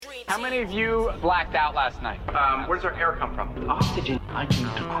How many of you blacked out last night? Where does our air come from? Oxygen I came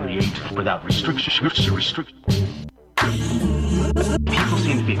to create without restriction. People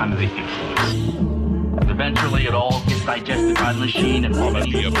seem to be under the influence. Eventually it all gets digested by the machine and all of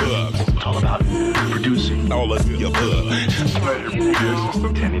the above. It's all about producing. All of the above.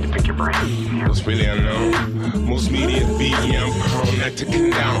 I need to pick your brain. What's really unknown? Most media BM prone not to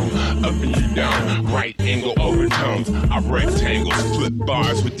condone. Up and you down, right angle overtones. I rectangles, flip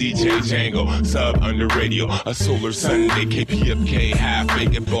bars with DJ Django. Sub under radio, a solar Sunday. KPFK, half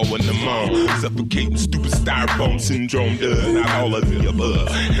baked bow in the moan. Suffocating stupid styrofoam syndrome does not all of the above.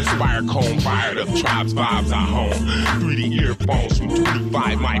 Inspire cone fired up tribes vibes I home. 3D earphones from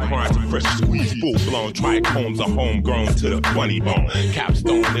 25 microns to fresh squeeze. Full blown trichomes are homegrown to the funny bone.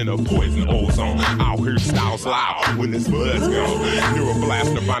 Capstone in a poison ozone. I'll hear styles loud when this bud's gone.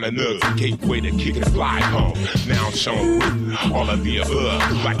 Neuroblaster find a nugs, a gateway to kick and fly home. Now I'm shown with all of the above.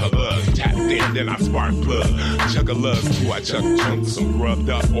 Like a lug, tap in, then I spark plug. Chuck a lug, too, I chuck chunks, some grubbed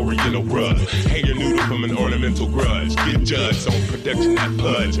up oriental rug. Hang your noodle from an ornamental grudge. Get judged on production that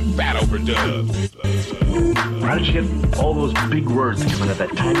pudge and fat overdubs. How did you get all those big words coming out of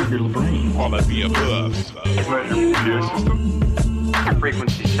that tiny little brain? All of the above.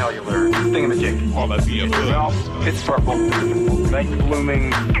 Frequency cellular thingamajig. All of the above. Well, it's purple. Night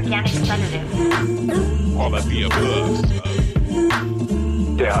blooming. Organic sedative. All of the above.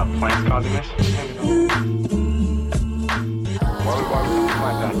 Yeah, plants causing this? Why would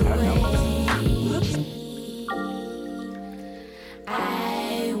plant that? I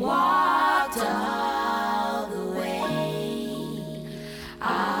walked all the way.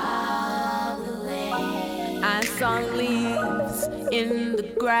 I saw leaves in the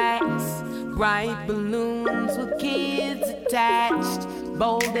grass, bright balloons with kids attached,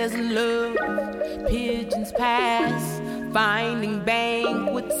 bold as love, pigeons pass, finding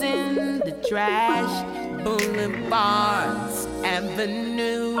banquets in the trash, boulevards,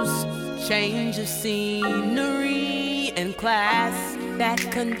 avenues, change of scenery and class that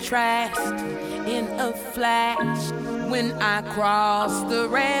contrast in a flash when I cross the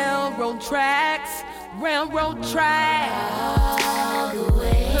railroad tracks. Railroad tracks. All the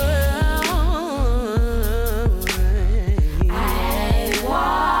way. I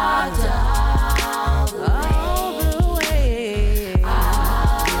walked all the way.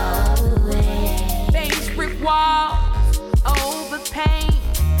 All the way. Beige brick walls over paint.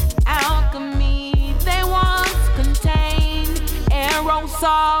 Alchemy they once contained.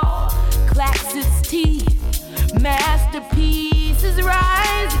 Aerosol clacks its teeth. Masterpieces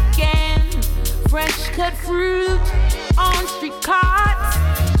rise again. Fresh cut fruit on street carts,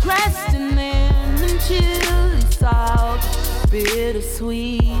 dressed in lemon chili salt,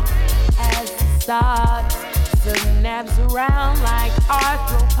 bittersweet as the start. Synapse around like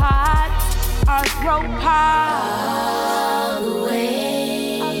arthropods. All the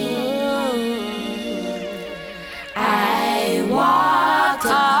way. I walked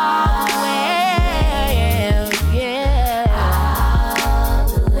all the way. Yeah. All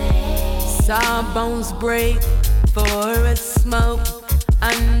the way. Saw bones break for a smoke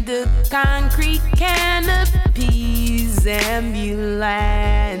under concrete canopies. Ambulances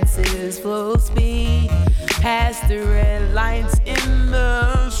full speed past the red lights in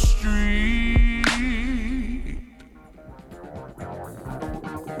the street.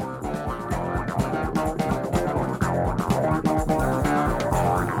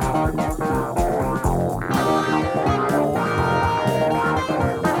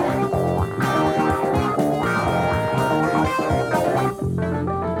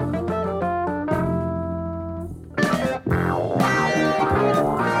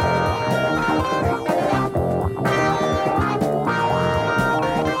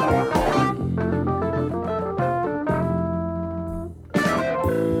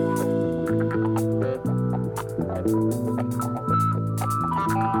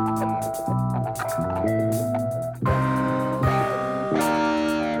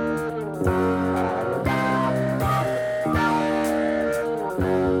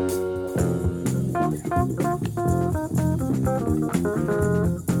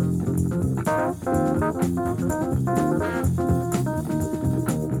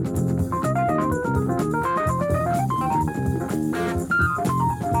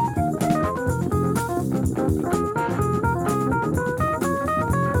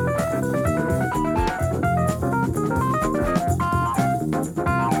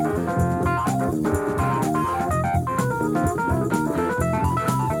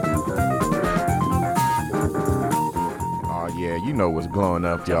 know what's glowing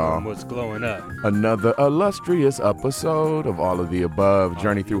up, Tell y'all. them what's glowing up. Another illustrious episode of All of the Above,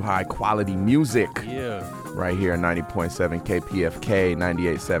 journey through high-quality music. Yeah. Right here, 90.7 KPFK,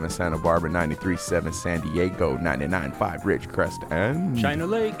 98.7 Santa Barbara, 93.7 San Diego, 99.5 Ridgecrest, and China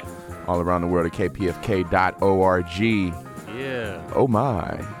Lake. all around the world at kpfk.org. Yeah. Oh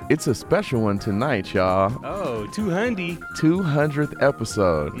my, it's a special one tonight, y'all. Oh, 200. 200th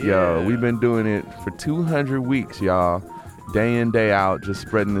episode. Yeah. Yo, we've been doing it for 200 weeks, y'all. Day in, day out, just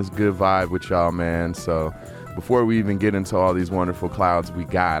spreading this good vibe with y'all, man. So before we even get into all these wonderful clouds we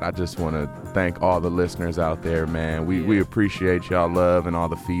got, I just want to thank all the listeners out there, man. We appreciate y'all love and all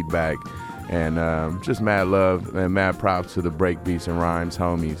the feedback. And just mad love and mad props to the Breakbeats and Rhymes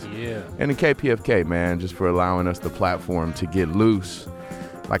homies. Yeah. And the KPFK, man, just for allowing us the platform to get loose.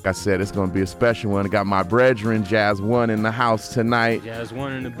 Like I said, it's going to be a special one. I got my brethren, Jazz One, in the house tonight. Jazz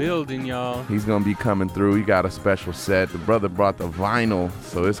One in the building, y'all. He's going to be coming through. He got a special set. The brother brought the vinyl,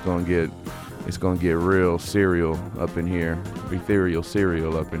 so it's going to get real cereal up in here. Ethereal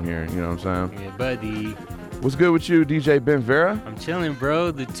cereal up in here, you know what I'm saying? Yeah, buddy. What's good with you, DJ Ben Vera? I'm chilling,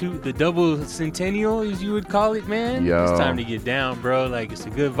 bro. The double centennial, as you would call it, man. Yo. It's time to get down, bro. Like, it's a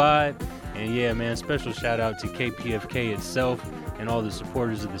good vibe. And yeah, man, special shout out to KPFK itself and all the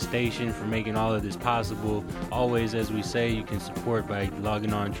supporters of the station for making all of this possible. Always, as we say, you can support by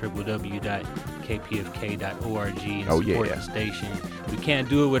logging on www.kpfk.org and support the station. We can't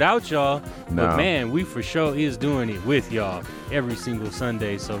do it without y'all, but man, we for sure is doing it with y'all every single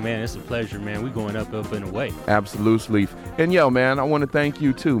Sunday. So man, it's a pleasure, man. We going up and away. Absolutely. And yo, man, I want to thank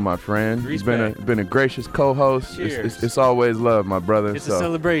you too, my friend. Respect. You've been a gracious co-host. It's always love, my brother. It's a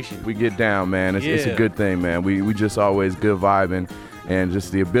celebration. We get down, man. It's a good thing, man. We just always good vibing. And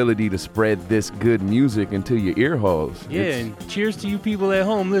just the ability to spread this good music into your ear holes. Yeah, and cheers to you people at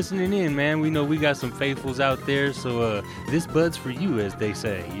home listening in, man. We know we got some faithfuls out there, so this bud's for you, as they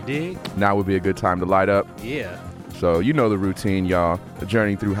say. You dig? Now would be a good time to light up. Yeah. So you know the routine, y'all. A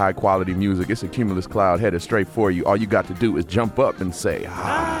journey through high-quality music. It's a cumulus cloud headed straight for you. All you got to do is jump up and say,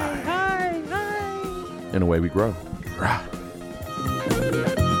 hi. Hi, hi. And away we grow. Right.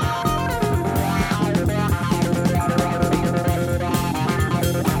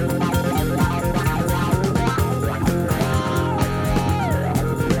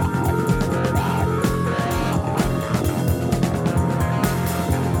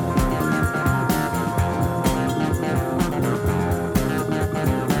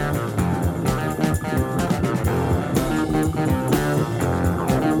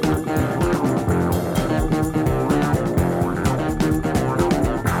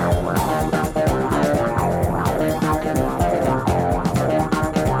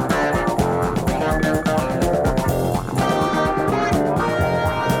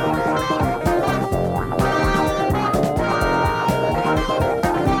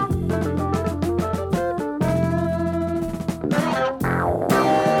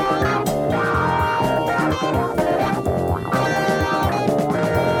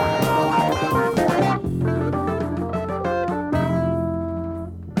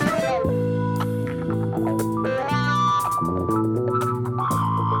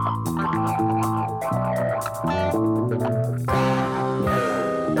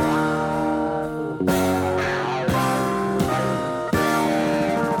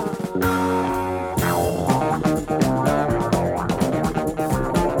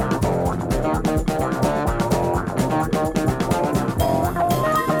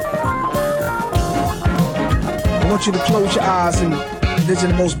 I want you to close your eyes and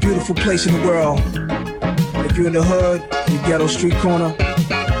envision the most beautiful place in the world. If you're in the hood, in the ghetto street corner,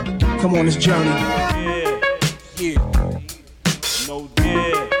 come on this journey. Yeah. No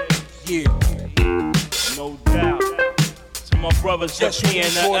doubt. To my brothers just here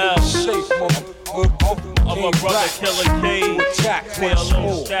in the L. Of my brother Killer K.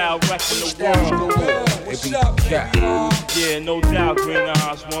 PLO style, wrecking the world. Yeah, no doubt, Green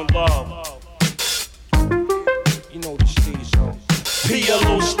Eyes, one love. You know the steez on.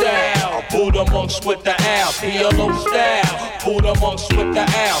 PLO style, Buddha monks with the L. PLO style, Buddha monks with the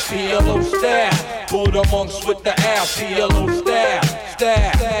L. PLO style, Buddha monks with the L. PLO style.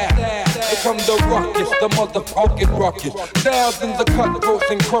 Here come the ruckus, the motherfucking ruckus. Thousands of cutthroats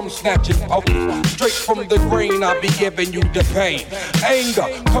and crumb snatching pokers. Straight from the grain, I be giving you the pain. Anger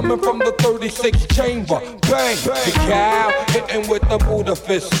coming from the 36 chamber. Bang, the cow hitting with the Buddha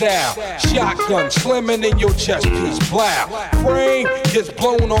fist style. Shotgun slamming in your chest piece. Plow. Frame gets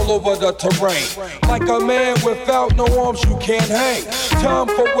blown all over the terrain. Like a man without no arms, you can't hang. Time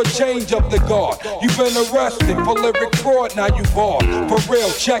for a change of the guard. You've been arrested for lyric fraud, now you barred. For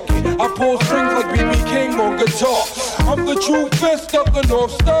real, check it. I pull strings like B.B. King on guitar. I'm the true fist of the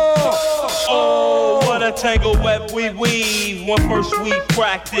North Star. Oh, what a tangle web we weave. When first we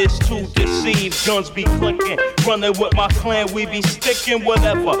practice to deceive, guns be clicking. Running with my clan, we be sticking.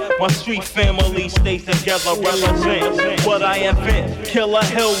 Whatever, my street family stays together. Represent what I invent. Killer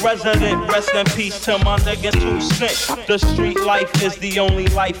Hill resident. Rest in peace to my nigga 2 Cent. The street life is the only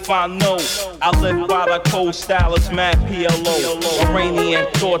life I know. I live by the cold style, it's mad PLO. Iranian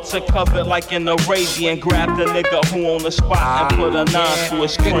thoughts are covered like an Arabian. Grab the nigga who on the spot and put a 9 to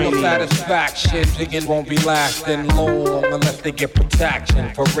his cranium. No satisfaction, digging won't be lasting long unless they get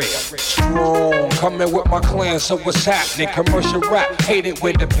protection for real. Strong, coming with my clan, so what's happening? Commercial rap, hate it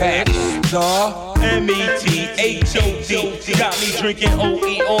with the passion. Duh. METHOD got me drinking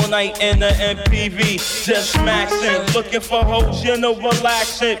OE all night in the MPV. Just maxing, looking for hoes, you know,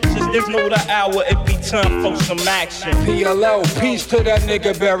 relaxing. Just there's no the hour, it be time for some action. PLO, peace to that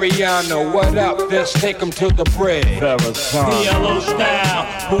nigga Bariano. What up? Let's take him to the bread. PLO style,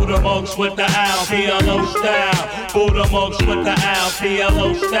 Buddha monks with the owl. PLO style, Buddha monks with the owl.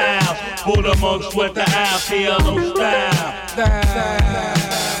 PLO style, Buddha monks with the owl. PLO style.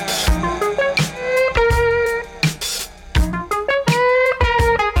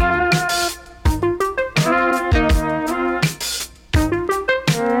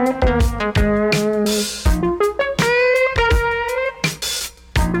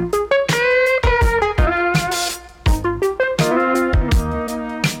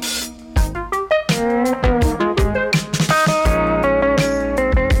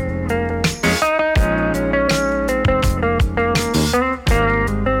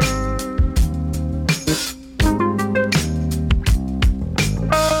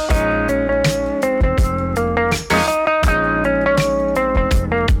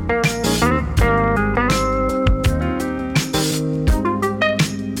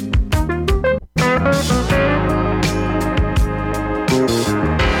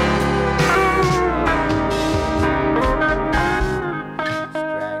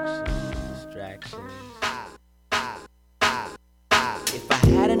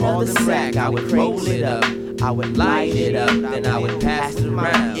 I would light it up and I would pass it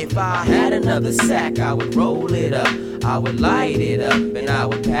around. If I had another sack, I would roll it up. I would light it up and I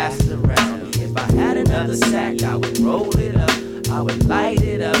would pass it around. If I had another sack, I would roll it up. I would light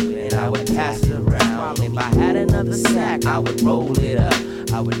it up and I would pass it around. If I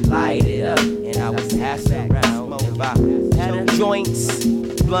had joints,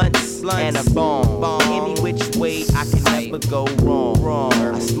 blunts, and a bomb, any which way I can never go wrong.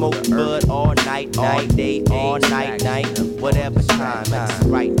 I smoke bud all night, all day, all night, whatever time, that's the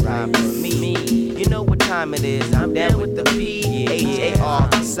right time for me. You know what time it is, I'm down with the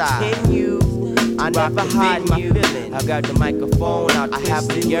PHAR side. Can you? I never hide my feelings. I got the microphone out, I have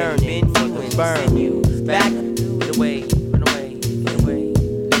the yearning to burn you. Back the way, run away, get away.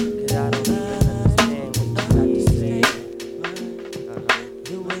 Cause I don't even understand what you got to say.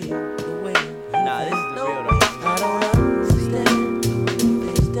 The way. Nah, this is the real though. I don't understand.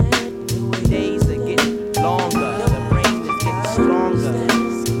 Days are getting longer, the brain is getting stronger.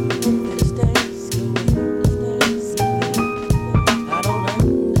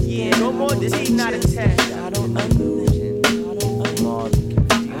 This is not a test. I don't understand.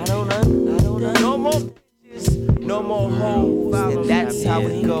 No more bitches, no more hoes, and that's how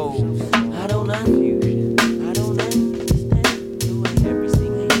it goes. I don't understand. Every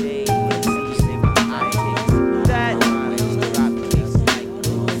single day, that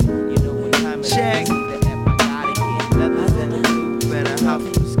you know what time it is. Check. Leathers and a coupe and a house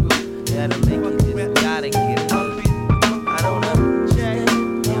for school. That'll make you just gotta get up. I don't know. Check.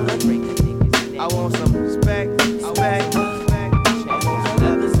 I want some respect. I want some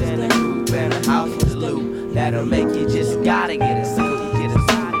leathers and a coupe and a house with a loop. That'll make you just gotta get a scoop.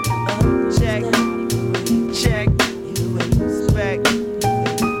 Check, respect.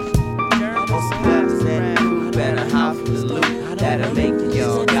 I want some leathers and a coupe and a house with a loop. That'll make you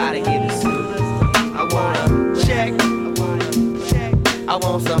just gotta get a scoop. I wanna check. I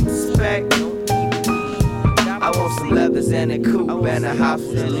want some respect. I want some leathers and a coupe and a house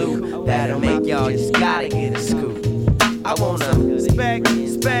with a loop. That'll make y'all just gotta get a scoop. I wanna spec. I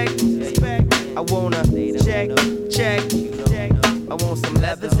wanna check. I want some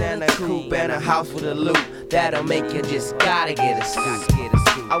leathers and a coupe and a house with a loop. That'll make you just gotta get a scoop.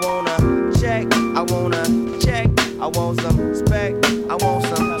 I wanna check. I want some spec. I want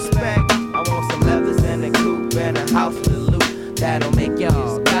some leathers and a coupe and a house with a loop. That'll make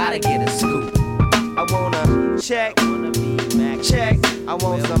y'all gotta get a scoop. I wanna check. I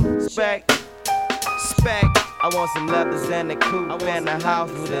want some spec. I want some leathers and a coupe and a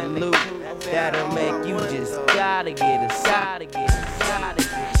house with a loop. That'll make you just gotta get a gotta get a gotta get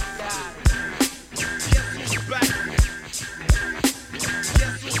a.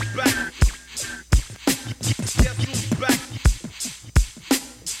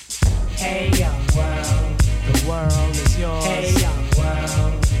 Hey young world, the world is yours. Hey young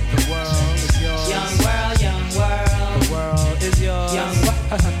world, the world is yours. Young world, the world is yours. Young world,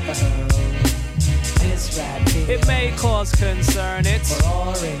 this rap here. It may cause concern, it's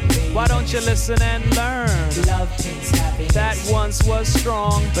boring. Why don't you listen and learn? Love, peace, happiness. That once was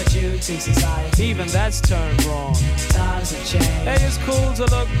strong, but due to society, even that's turned wrong. Times have changed. Hey, it's cool to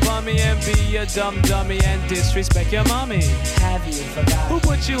look bummy and be a dumb dummy and disrespect your mommy. Have you forgotten? Who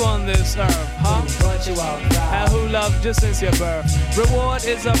put you on this earth, huh? Who brought you out proud? And who loved you since your birth? Reward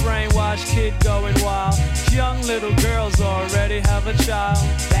is a brainwashed kid going wild. Young little girls already have a child.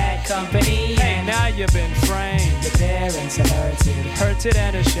 Bad company. Hey, now you've been framed. Your parents are hurted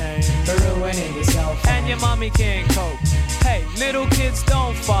and ashamed for ruining yourself. And your mommy can't cope. Hey, little kids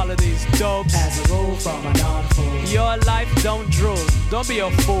don't follow these dopes. As a rule from a non-fool. Your life don't drool. Don't be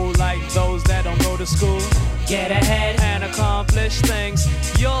a fool like those that don't go to school. Get ahead and accomplish things.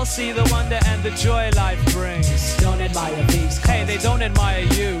 You'll see the wonder and the joy life brings. Don't admire thieves. Hey, they don't admire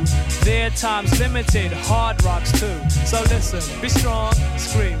you. Their time's limited, hard rocks too. So listen, be strong,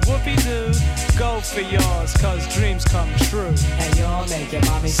 scream whoopee-doo. Go for yours, cause dreams come true. And you'll make your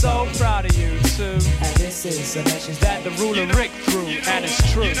mommy so proud of you too. And this is a message that the ruler Rick threw, and it's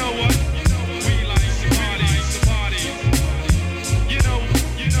true. You know what? We like to party. You know what?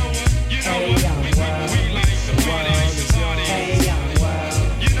 Hey, young world. We like to party. Hey, young world.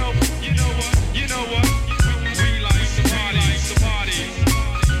 You know what? We like to party.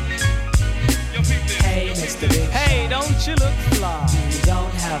 Hey, Mr. Big Hey, don't you look fly? You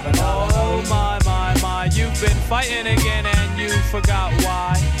don't have another. Oh, my. You've been fighting again and you forgot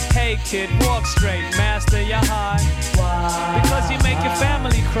why. Hey, kid, walk straight, master your high. Why? Because you make your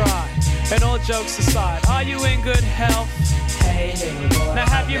family cry. And all jokes aside, are you in good health? Hey, little boy. Now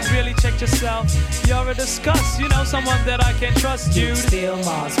have you really checked yourself? You're a disgust, you know someone that I can trust. You'd steal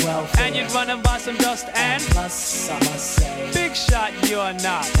Mars welfare, and you'd run and buy some dust. And plus, I must say, big shot you're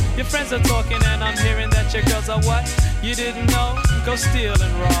not. Your friends are talking and I'm hearing that your girls are what? You didn't know? Go steal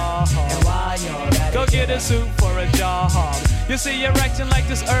and rob. And while you're at it, go get a suit for a job. You see you're acting like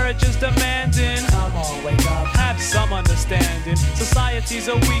this urge is demanding. Come on, wake up. Have some understanding. Society's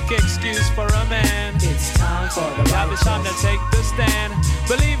a weak excuse for a man. It's time for the right. Now it's time to take the stand.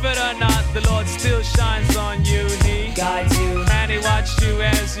 Believe it or not, the Lord still shines on you. He guides you, and he watched you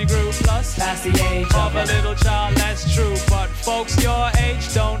as you grew. Plus, past the age of a little child, that's true. But folks your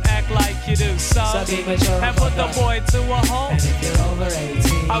age don't act like you do. So be mature and put the boy to a halt. And if you're over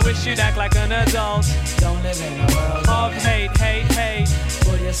 18, I wish you'd act like an adult. Don't live in a world of hate.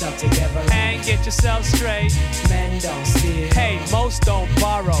 Pull yourself together and get yourself straight. Men don't steal. Hey, most don't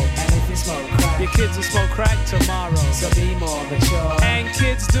borrow. And if you smoke crack, your kids will smoke crack tomorrow. So be more mature. And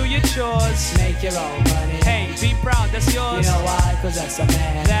kids, do your chores. Make your own money. Hey, be proud, that's yours. You know why? Cause that's a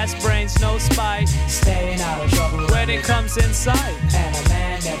man. That's brains, no spite. Staying out of trouble when it comes in sight. And a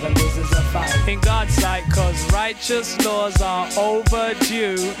man never loses a fight in God's sight. Cause righteous laws are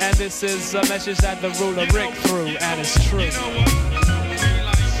overdue. And this is a message that the ruler Rick threw. And it's true. You know what?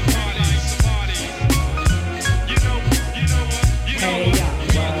 Hey, young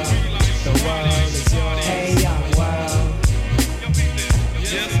world, the world is yours. Hey, young world. Yes,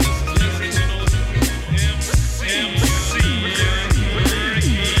 this is the original MC.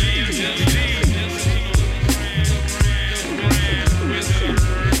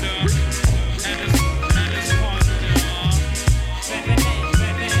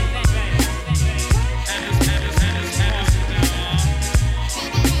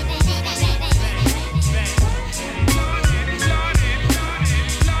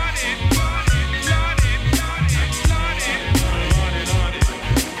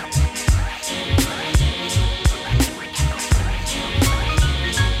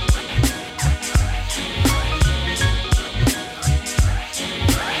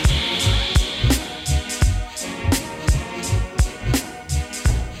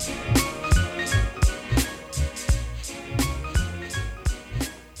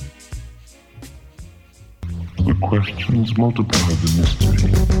 The questions multiply the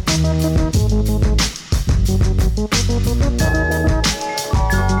mystery.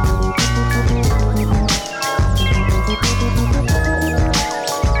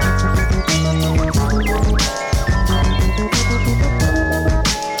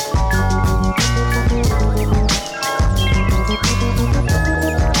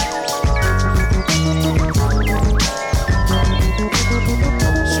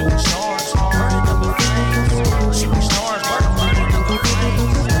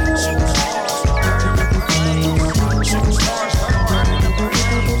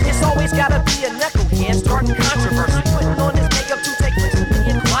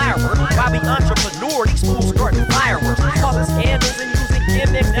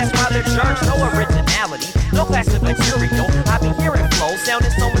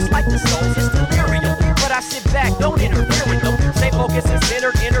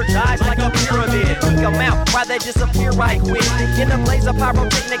 why they disappear right quick in a blaze of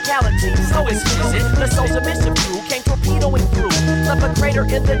pyrotechnicality. So exquisite, the soul's a mission crew came torpedoing through. Left a crater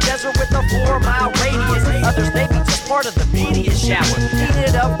in the desert with a 4-mile radius. Others may be just part of the media shower. Heat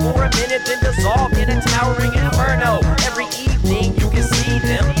it up for a minute, then dissolve in a towering inferno. Every evening you can see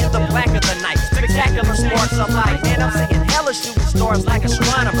them in the black of the night. Spectacular sparks of light. Man, I'm seeing hella shooting stars like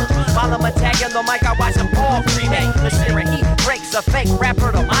astronomers. While I'm attacking the mic, I watch them all cremate. The sheer heat breaks a fake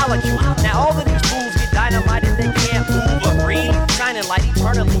rapper to molecule. Now all of these fools get dynamite and they can't move or breathe. Shining light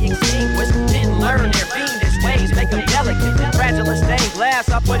eternally extinguished. Didn't learn their fiendish ways, make them delicate. Fragile as stained glass,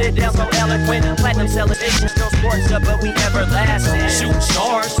 I put it down so eloquent. Platinum celebration still scorched up, but we everlasting. Shoot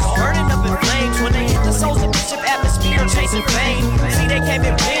stars, burning up in flames when they hit the soul's emission atmosphere, chasing fame. See, they came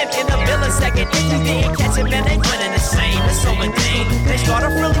and went in a millisecond. If you didn't catch it, man, they went in the same. It's so mundane. They start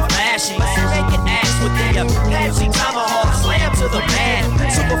off really flashy, making acts with the Apache tomahawk slam to the pad.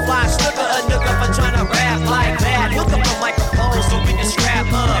 Superfly snooker a nigga for trying to rap like that. Hook up the microphone so we can strap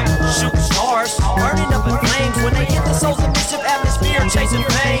up. Shoot stars, burning up in flames when they hit the soul's emission atmosphere, chasing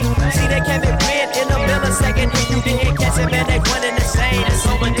fame. See, they came and went in a millisecond. If you didn't catch it, man, they went in the same. It's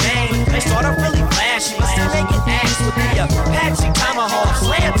so mundane. They start off really flashy, making acts with the Apache tomahawk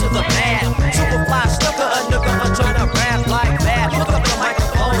slam to the pad. Superfly snooker a nigga for trying to rap like that. Hook up the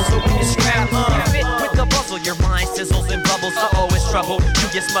microphone so we can strap up. Fit with the puzzle, your mind sizzles and bubbles. Uh-oh, it's trouble. You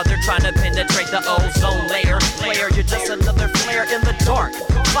get smothered trying to penetrate the ozone layer. Player, you're just another flare in the dark.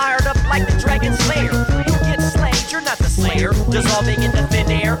 Fired up like the Dragon Slayer. You get slayed, you're not the slayer. Dissolving in the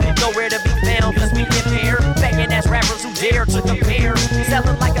thin air. Nowhere to be found cause we impair. Begging ass rappers who dare to compare.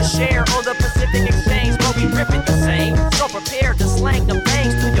 Selling like a share on the Pacific Exchange. But we rip it the same. So prepared to slang them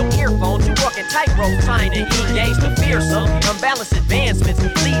things through your earphones. You walking tightrope trying to engage the fearsome. Unbalanced advancements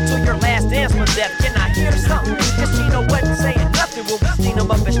lead to your last dance with death. Can I hear something? Cause Chino wasn't saying nothing when we seen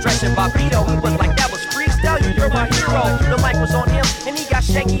him up and stretching Bobito. He was like, that was freestyle, you're my hero. The mic was on him and he got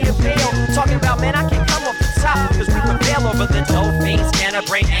shaky and pale. Talking about, man, I can't come off the top cause we prevail over the dope fiends, scanner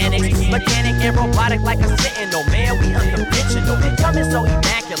brain annex, mechanic and robotic like a sentinel. Man, we unconventional. Coming so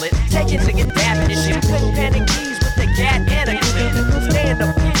immaculate, taking to get dabbing and shit. Couldn't panic these with the cat and a clip. Stand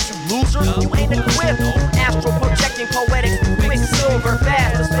up, bitch, you loser, you ain't equipped. Astral projecting poetics, quicksilver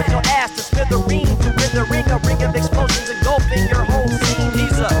fast to split your ass to smithereens. You in the ring, a ring of explosions engulfing your whole scene.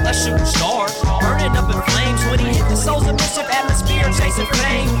 He's a shooting star, burning up in flames when he hit the soul's emission atmosphere, chasing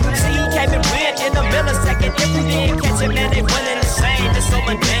fame. See, he came and went in a millisecond. If you didn't catch it, man, they went in the same. It's so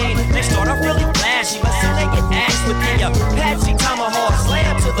mundane. They start off really flashy, but soon they get axed with the Apache tomahawk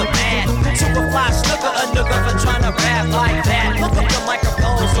slam to the mat. Superfly snooker a nigga for trying to rap like that. Hook up the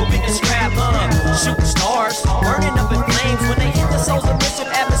microphone so we can strap up. Shooting stars, burning up in flames when they hit the soul's emission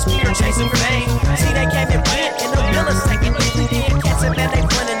atmosphere, chasing fame.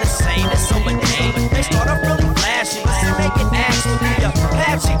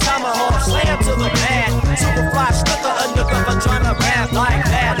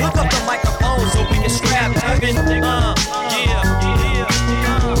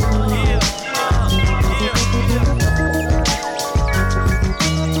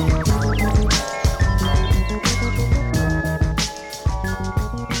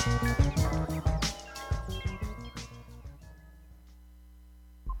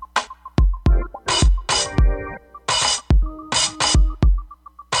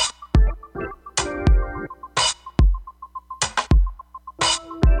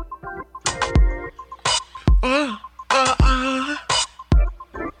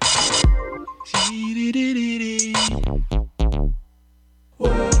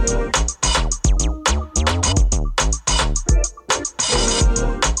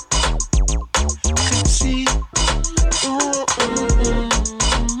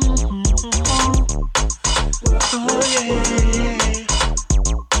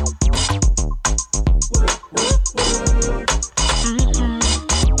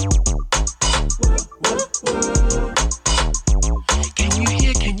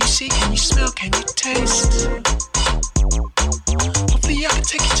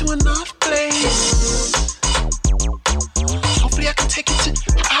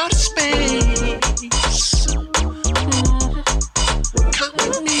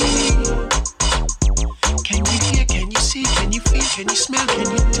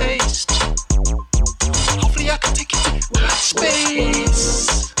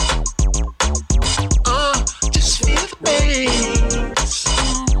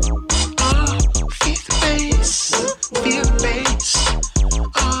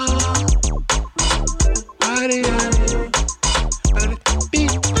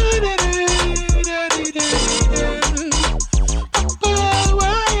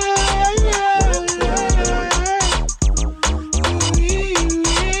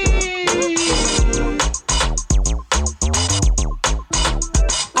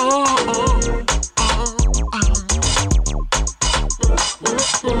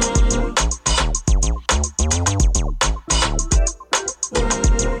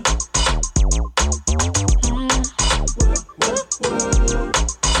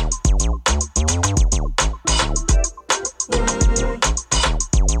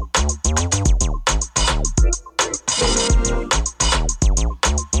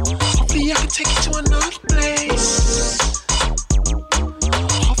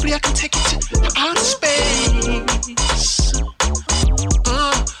 Hopefully I can take it to outer space.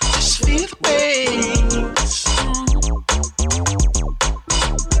 Just feel the bass.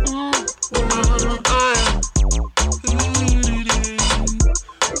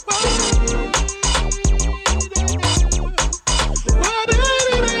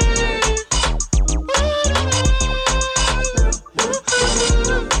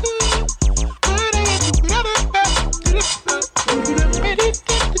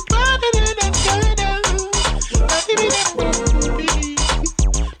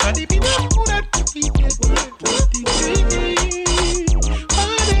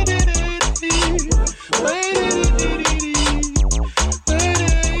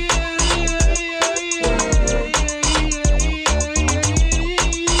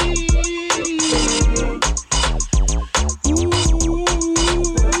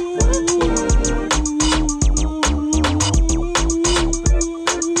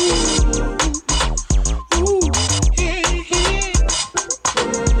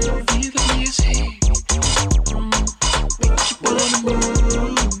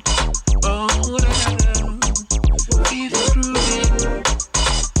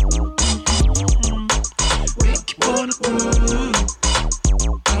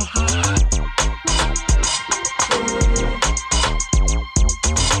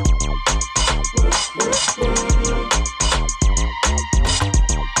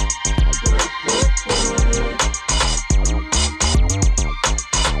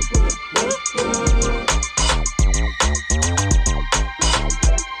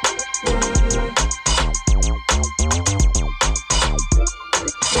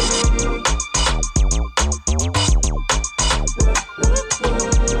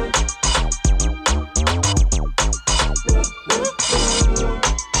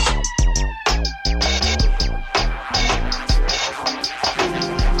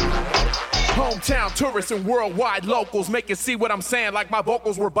 Tourists and worldwide locals make you see what I'm saying like my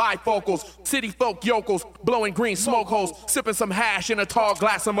vocals were bifocals. City folk yokels, blowing green smoke holes, sipping some hash in a tall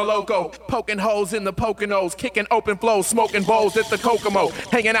glass of Moloko, poking holes in the Poconos, kicking open flows, smoking bowls at the Kokomo,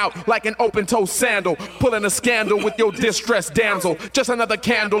 hanging out like an open-toe sandal, pulling a scandal with your distressed damsel. Just another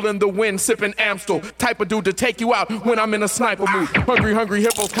candle in the wind, sipping Amstel. Type of dude to take you out when I'm in a sniper mood. Hungry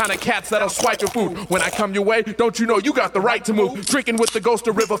hippos, kind of cats that'll swipe your food. When I come your way, don't you know you got the right to move? Drinking with the ghost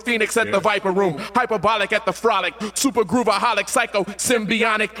of River Phoenix at the Viper Room. Hyperbolic at the Frolic, super groovaholic, psycho,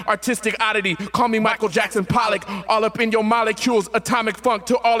 symbionic, artistic oddity. Call me Michael Jackson Pollock. All up in your molecules, atomic funk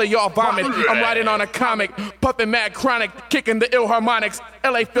to all of y'all vomit. I'm writing on a comic, puffing mad chronic, kicking the ill harmonics.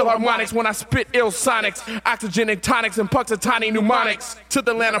 LA Philharmonics when I spit ill sonics, oxygen and tonics and Punxsutawney mnemonics. To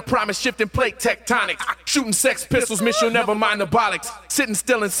the land of promise, shifting plate tectonics, shooting sex pistols, miss you'll never mind the bollocks. Sitting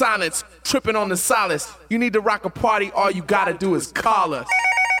still in silence, tripping on the solace. You need to rock a party, all you gotta do is call us.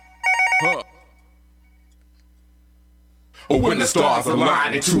 Or when the stars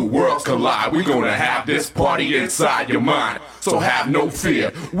align and two worlds collide, we're gonna have this party inside your mind. So have no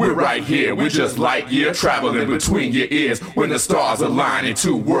fear, we're right here. We're just light year traveling between your ears. When the stars align and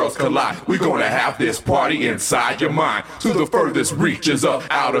two worlds collide, we're gonna have this party inside your mind. To the furthest reaches of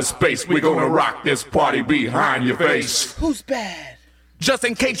outer space, we're gonna rock this party behind your face. Who's bad? Just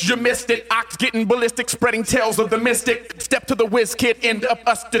in case you missed it, ox getting ballistic, spreading tales of the mystic. Step to the whiz kid, end up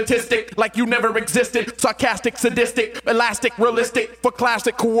a statistic like you never existed. Sarcastic, sadistic, elastic, realistic. For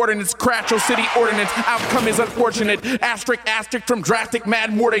classic coordinates, crash your city ordinance. Outcome is unfortunate. Asterisk from drastic mad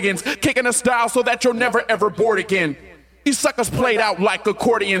mortigans. Kicking a style so that you'll never ever bored again. These suckers played out like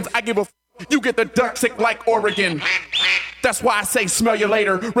accordions. I give a you get the duck sick like Oregon. That's why I say smell you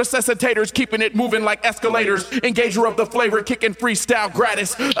later. Resuscitators keeping it moving like escalators. Engager of the flavor, kicking freestyle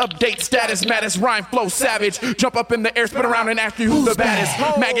gratis. Update status, maddest, rhyme flow savage. Jump up in the air, spin around and ask you who's the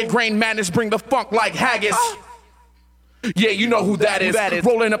baddest. Maggot grain madness, bring the funk like haggis. Yeah, you know who that is.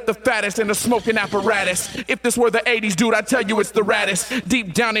 Rolling up the fattest in the smoking apparatus. If this were the 80s, dude, I'd tell you it's the raddest.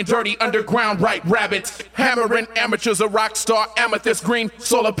 Deep down and dirty underground, right rabbits. Hammering amateurs, a rock star, amethyst green.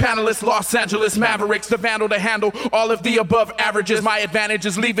 Solar panelists, Los Angeles Mavericks. The vandal to handle all of the above averages. My advantage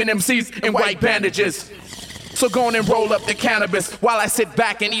is leaving MCs in white bandages. So go on and roll up the cannabis while I sit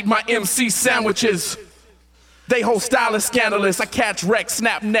back and eat my MC sandwiches. They whole style is scandalous. I catch wrecks,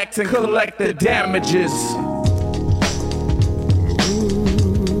 snap necks, and collect the damages.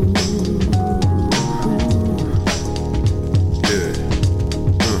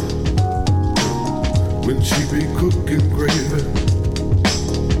 When she be cooking gravy,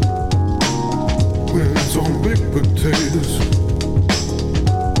 when it's on big potatoes,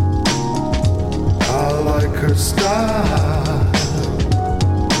 I like her style.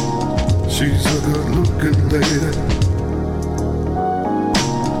 She's a good-looking lady.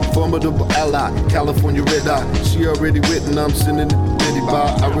 formidable ally, California red eye. She already written, I'm sending it to Betty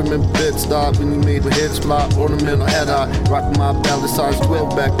Bob. I remember Bed-Stuy when he made my head fly, ornamental hat eye. Rocking my ballad size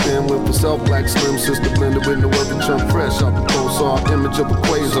 12 back then with a self-black slim sister blended with no other chunk fresh off the pulsar. Image of a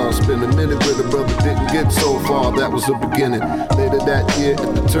quasar, spend a minute with a brother, didn't get so far, that was the beginning. Later that year,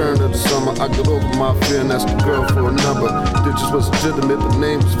 at the turn of the summer, I got over my fear and asked the girl for a number. Digits was legitimate, the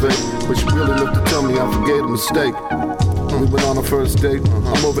name was fake, but she really enough to tell me I forgave a mistake. We went on a first date.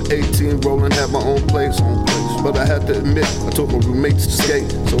 I'm over 18, rolling, had my own place. But I had to admit, I told my roommates to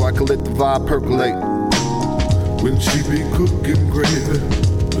skate so I could let the vibe percolate. When she be cooking gravy,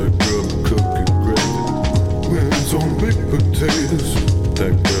 that girl be cooking gravy. When it's on baked potatoes,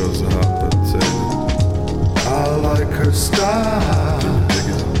 that girl's a hot potato. I like her style.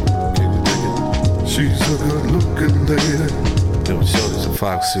 Can you dig it? She's a good-looking lady. Yo, shorty's a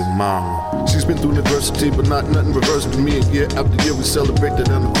foxy mama. She's been through adversity, but not nothing reversed with me. And year after year, we celebrate that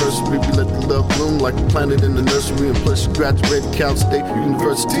anniversary. We let the love bloom like a planet in the nursery. And plus, she graduated Cal State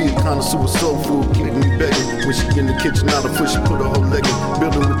University. A connoisseur of soul food, keeping me begging. When she in the kitchen, out of foot, she put her whole leg in.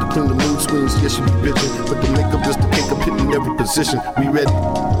 Building with the clean, the mood swings, yeah, she be bitching. But the makeup just the cake up, hitting every position. We ready.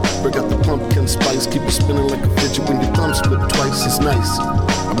 Break out the pumpkin spice, keep it spinning like a fidget. When your thumbs split twice, it's nice.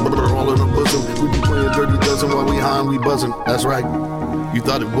 I put her all in her bosom. We be playing Dirty Dozen while we high and we buzzing. That's right. You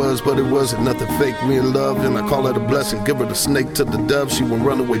thought it was, but it wasn't. Nothing fake. We in love, and I call it a blessing. Give her the snake to the dove. She won't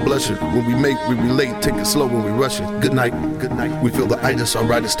run away blushing. When we make, we relate. Take it slow when we rushing. Good night, good night. We feel the itis.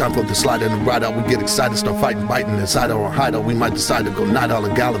 Alright, it's time for the slide and the ride out. We get excited, start fighting, biting inside our hideout. We might decide to go night out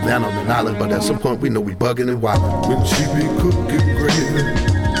and gallivant on an island, but at some point we know we bugging and wild. When she be cooking gravy,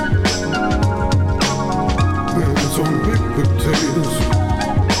 when it's on baked potatoes,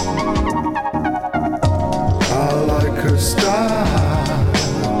 I like her style.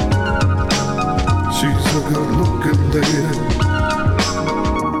 She's a good-looking lady.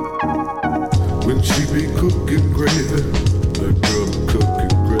 When she be cooking gravy, that girl be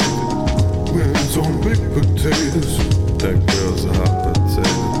cooking gravy. When it's on baked potatoes, that girl's a hot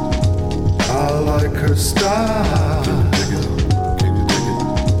potato. I like her style. Can you dig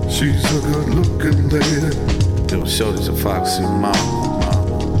it? She's a good-looking lady. Yo, shorty's a foxy mama.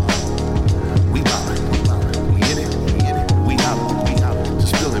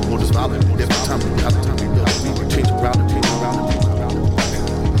 Every time we got it, we change around and change around and change around and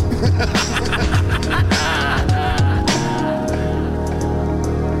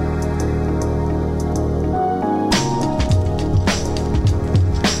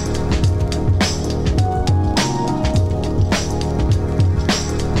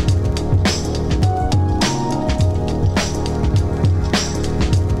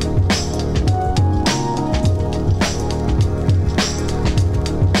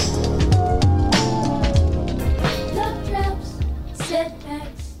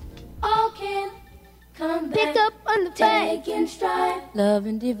love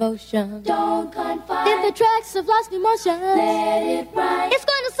and devotion. Don't confide. If the tracks have lost emotion, let it ride. It's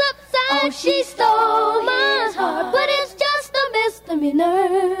gonna subside. Oh, she stole my heart, but it's just a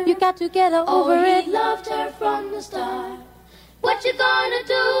misdemeanor. You got to get over it. He loved her from the start. What you gonna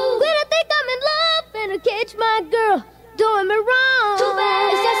do? When I think I'm in love and I catch my girl doing me wrong. Too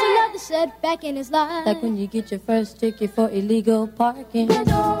bad. It's just another setback in his life. Like when you get your first ticket for illegal parking. But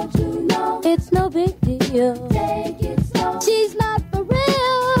don't you know? It's no big deal. Take it slow. She's not for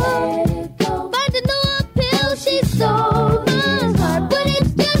real. Let it go. Find a new appeal. She stole my heart, but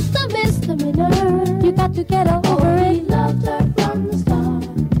it's just a misdemeanor. You got to get over it. He loved her from the start.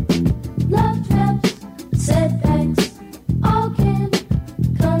 Love traps, setbacks, all can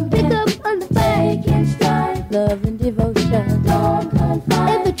come Pick back. up on the Take in stride. love and devotion. Don't confide.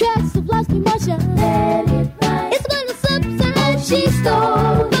 If the tracks have lost emotion, Let it ride. it's gonna subside. She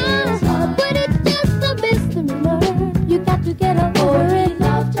stole my heart, but it's just a misdemeanor. You got to get over He it.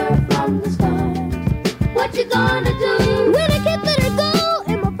 loved her from the start. What you gonna do? When I can't let her go,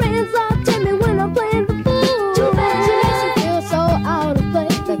 and my friends all tell me when I'm playing the fool. Too bad. She makes me feel so out of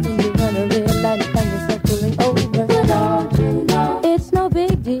place. Like when you run a red light and find yourself pulling over. But don't you know? It's no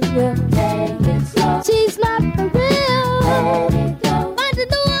big deal. Take it slow. She's not for real. Let it go. Find a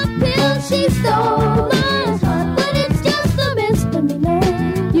new appeal. She stole my heart, but it's just a misdemeanor.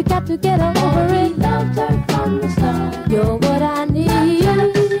 You got to get over He it. loved her from the start. You're what I need. Yeah, yeah,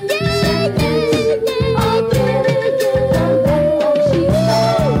 yeah. Oh, come back. Oh, she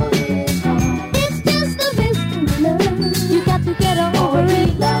stole his heart. It's just a misdemeanor. You got to get over He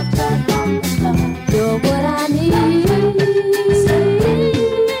it. loved her from the start. You're what I need.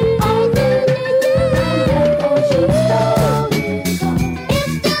 Oh, she stole his heart.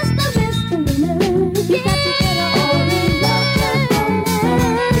 It's just a misdemeanor. You got to get over He loved her from the start.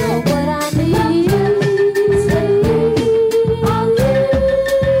 it. You're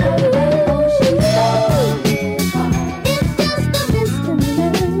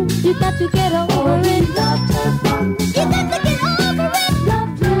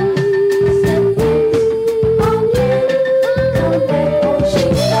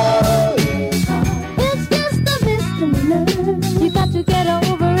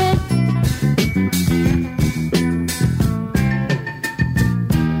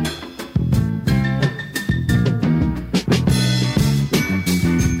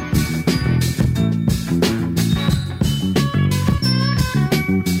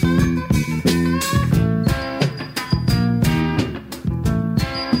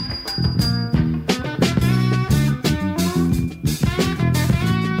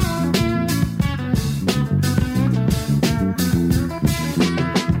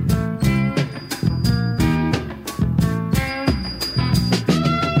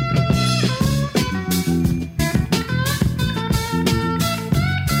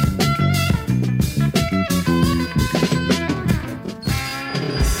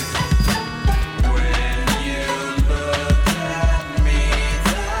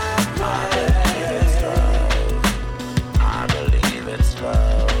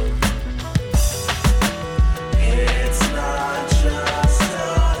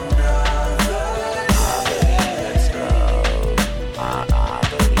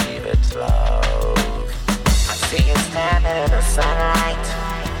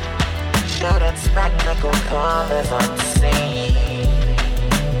magical colors unseen.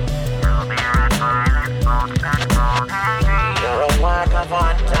 You're a work of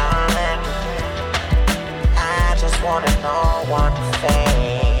art, darling. I just wanna know one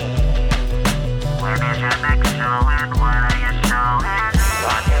thing. When is your next show and what are you showing?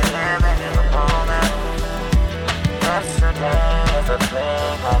 While you're living in the moment, yesterday was a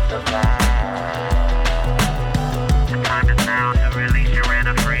thing of the past. The time is now to release your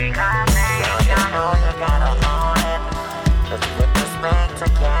inner freak. Girl, you know you gotta own it. Let's put this thing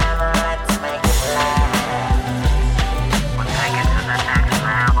together, let's make it last. We'll take it to the next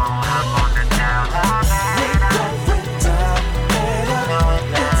level, up on the down.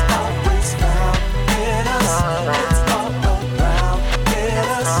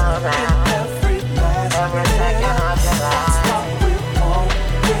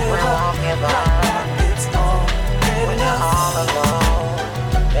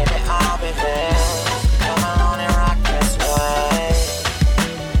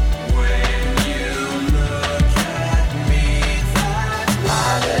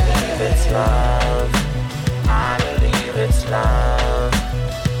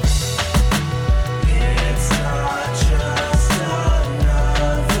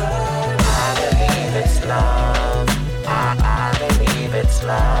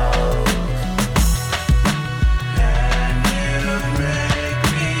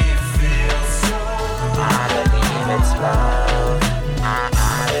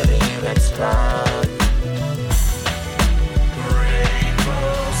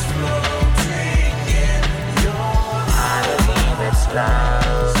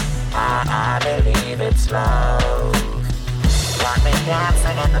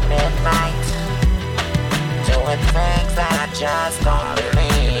 Dancing in the midnight, doing things that I just don't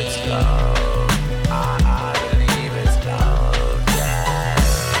believe. It's love. I believe it's love, yeah.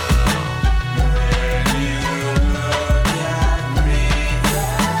 When you look at me that way, I believe it's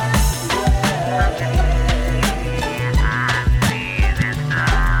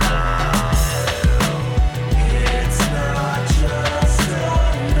love.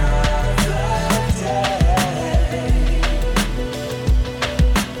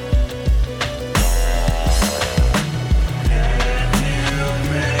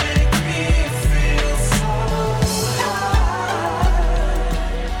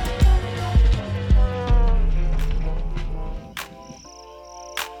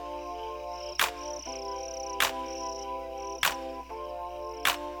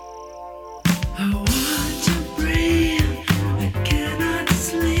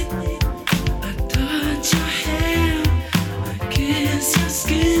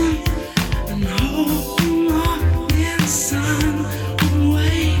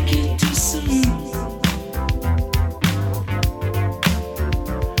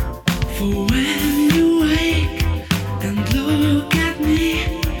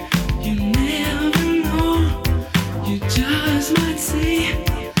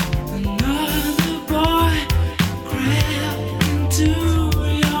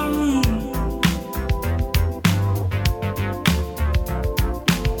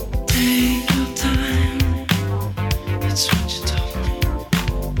 It's not just another day.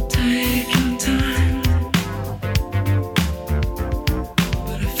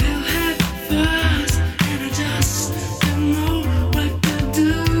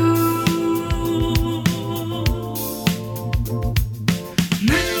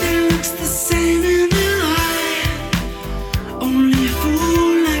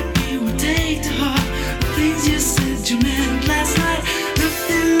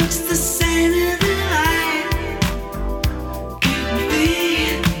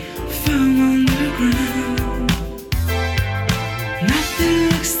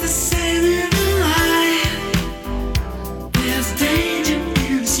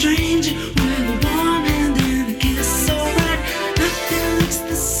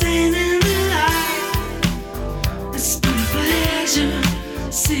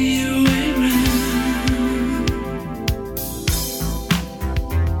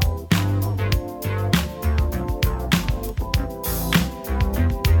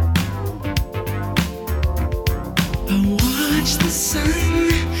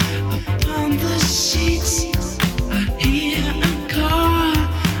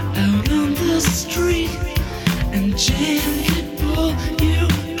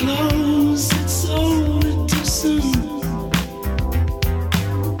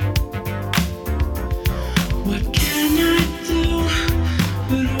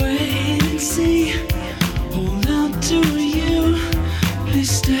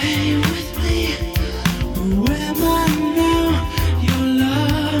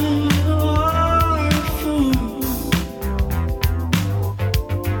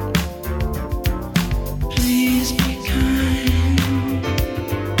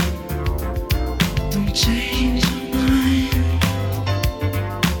 change your mind,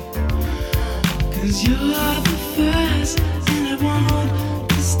 'cause you are the first, and I want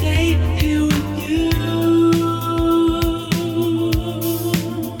to stay here with you.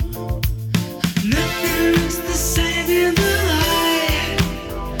 Nothing looks the same in the light.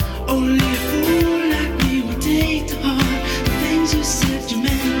 Only a fool like me would take to heart the things you said you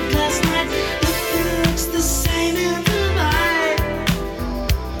meant last night. Nothing looks the same in the light.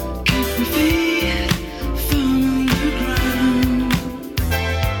 Keep my feet firm on the ground.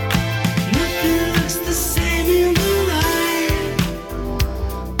 Nothing looks the same in the light.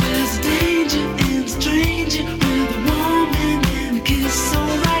 There's a danger and a stranger with a warm hand and a kiss so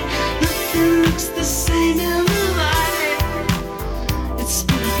right. Nothing looks the same in the light. It's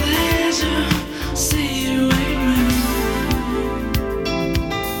been a pleasure, see you around.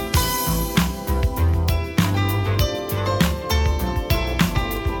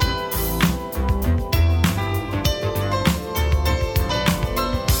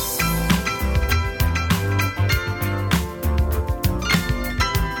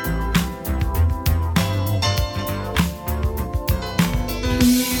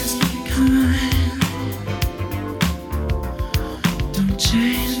 Please be kind. Don't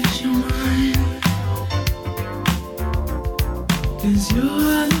change your mind, 'cause you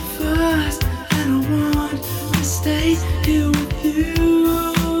are the first, and I want to stay here with you.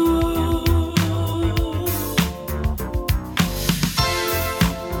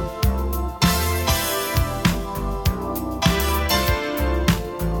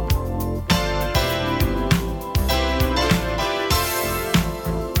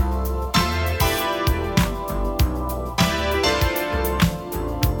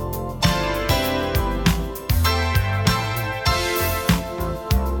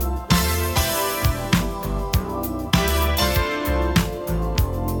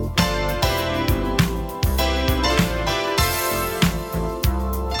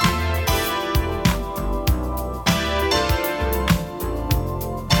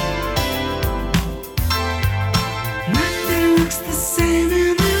 Nothing looks the same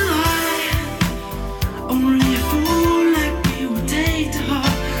in the light. Only a fool like me would take to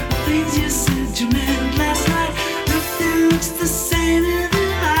heart the things you said you meant last night. Nothing looks the same in the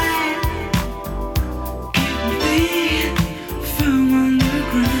light. Keep my feet firm on the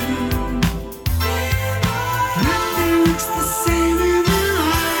ground. Nothing looks the same in the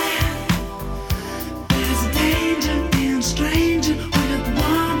light. There's a danger and a stranger with a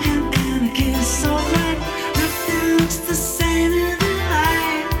warm hand and a kiss so right. Nothing looks the same in the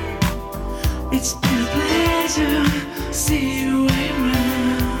light. It's been a pleasure, see you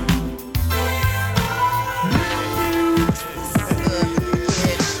around. Nothing looks the same in the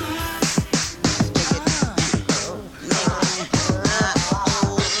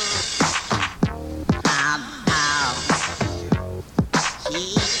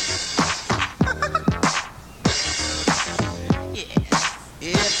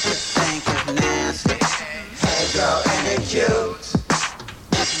If you think it's nasty, hey girl, ain't it cute?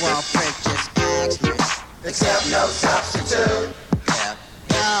 If Wall Freak just asked me, accept no substitute. If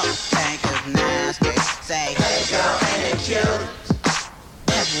you think it's nasty, say hey girl, ain't it cute?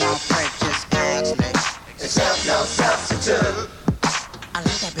 If Wall Freak just asked me, accept no substitute. I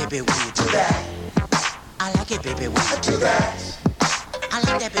like that baby when you do that. I like it baby when you do that. I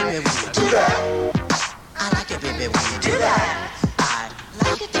like that baby when you do that. I like it baby when you do that. I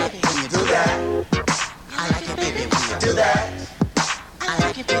like it baby when you do that. I like it baby when you do that. I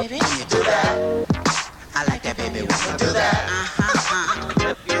like it baby when you do that. I like that baby when you do that.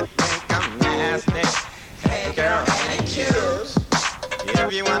 If you think I'm nasty, hey girl, ain't it cute?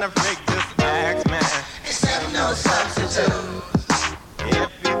 If you wanna freak, just ask me. Accept no substitute. If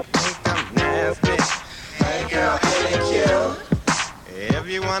you think I'm nasty, hey girl, ain't it cute? If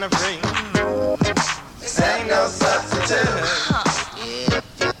you wanna freak, accept no substitute. If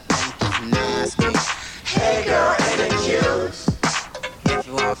you think it's nasty, hey girl, ain't it cute? If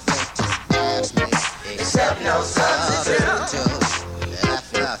you want freak, just ask me. Accept no substitute. If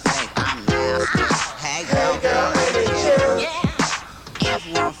you think I'm nasty, hey girl, ain't it cute? If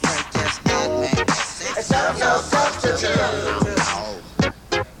you want freak, just ask me. Accept no substitute.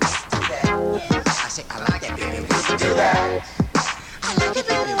 I say I like that baby when you do that. I like it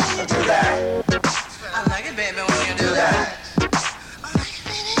baby when you do that. I like it baby when you do that. I like it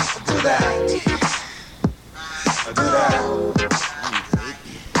baby. Do that. Do that.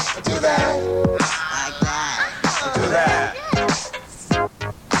 Do that. Like that. Do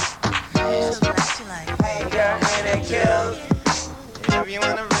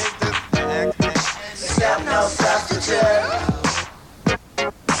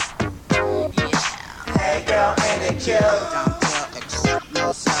cute. Accept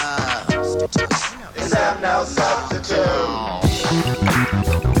no substitute. Accept no substitute.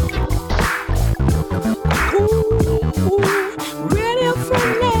 Radio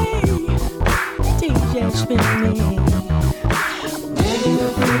friendly, DJ Spinny. Radio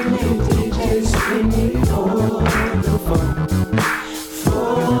friendly, DJ Spinny for the funk, for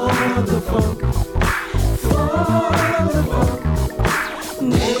the funk, for the funk.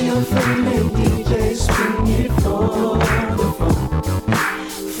 Radio friendly, DJ Spinny for the funk,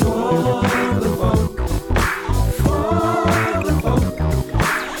 for the funk, for the funk.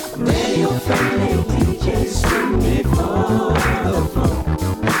 Radio friendly, DJ Spinny for the funk,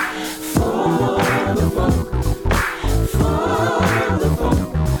 for the funk, for the funk.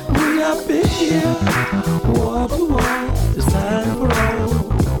 We up in here, wall to wall, it's time for all.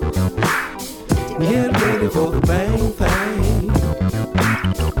 Get ready for the bang thing.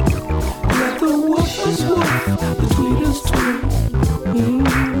 Let the woofers woof, the tweeters tweet.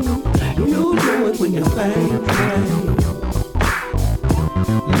 You'll know it when you bang bang.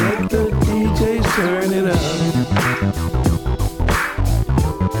 Let the DJs turn it up.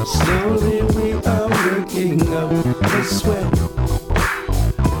 Slowly we are working up the sweat.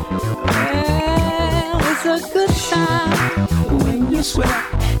 Well, it's a good time when you sweat.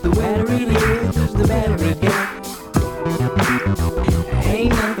 The wetter it is, the better it gets.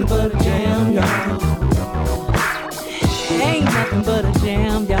 Ain't nothing but a jam, y'all. Ain't nothing but a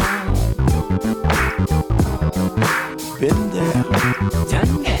jam, y'all. Been there,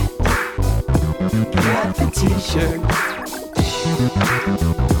 done that. Got the t-shirt.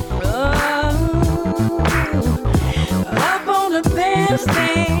 Up on the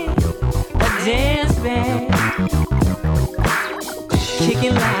bandstand, a dance band,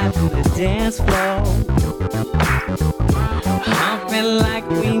 kicking live to the dance floor, humping like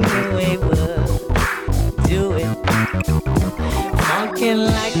we knew we would do it, funking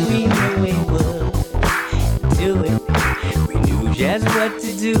like we knew we would do it. We knew just what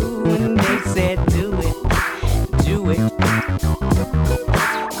to do when they said do it, do it.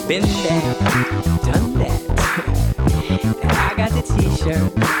 Been there, done that. And I got the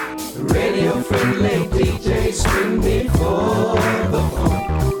t-shirt. Radio friendly DJ spin me for the funk,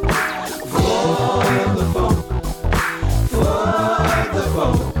 for the funk, for the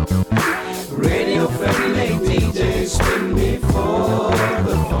funk. Radio friendly DJ spin me for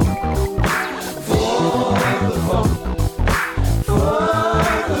the funk, for the funk, for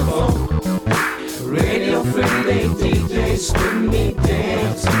the funk. Radio friendly DJ spin me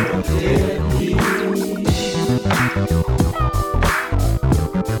dance for deadly.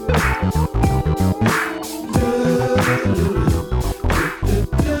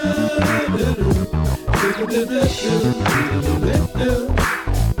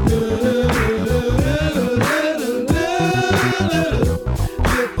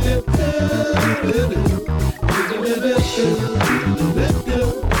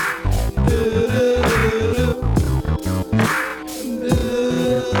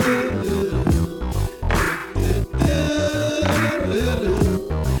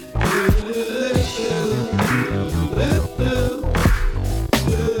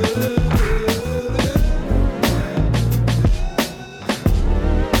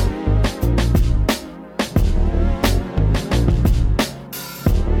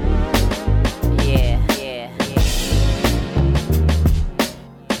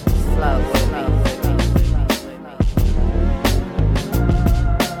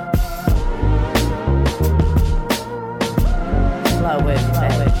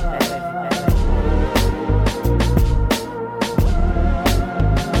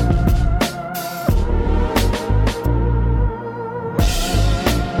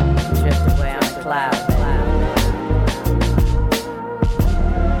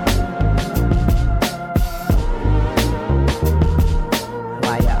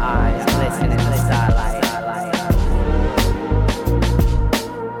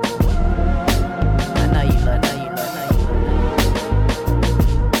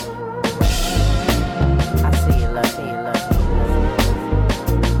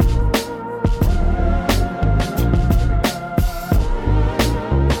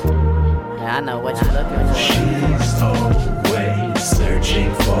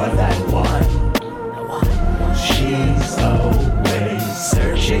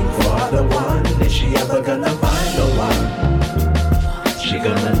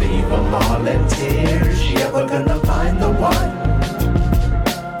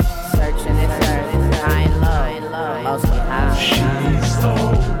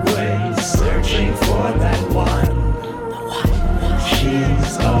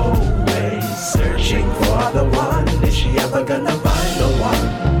 She's always searching for the one.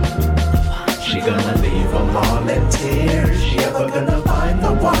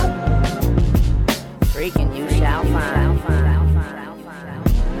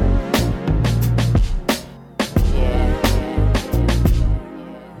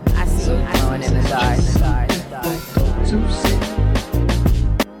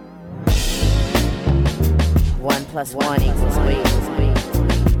 plus 1 equals we.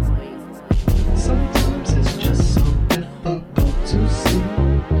 Sometimes it's just so difficult to see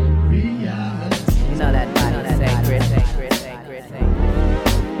reality. You know that body sacred.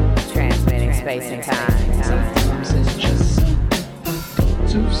 Transmitting space and time. Sometimes it's just so difficult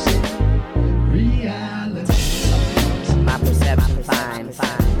to see reality. My perception fine.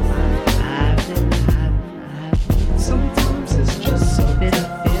 Sometimes it's just so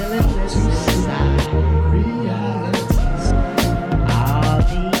difficult to see realities. All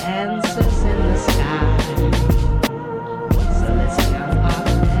the answers in the sky. So let's count our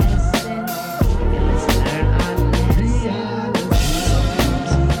blessings and let's learn our lessons.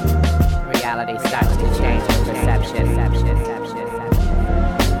 Reality starts to change with perception.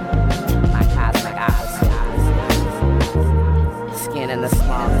 My cosmic opposite. Skin in the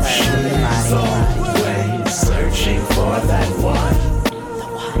small curve of the body. Always searching for that one.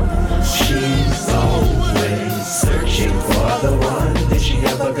 She's always searching for the one. Is she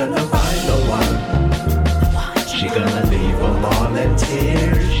ever gonna find the one? She gonna leave them all in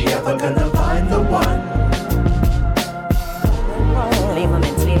tears. She ever gonna find the one? Leave them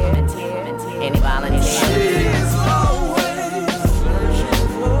in tears. Any volunteer? She's always searching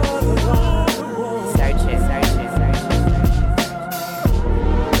for the one. Searching.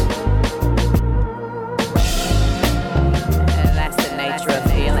 And that's the nature of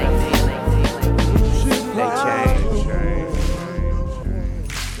feeling. They change.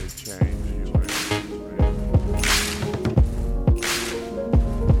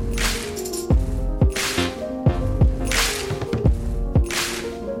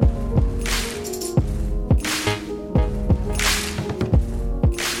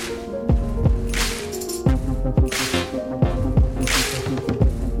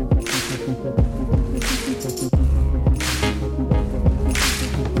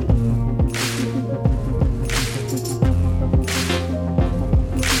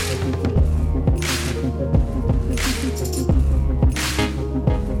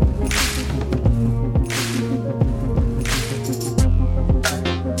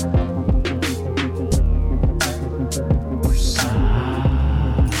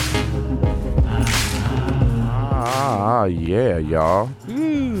 Yeah, y'all.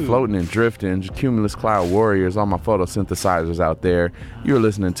 Floating and drifting, Cumulus Cloud Warriors, all my photosynthesizers out there. You're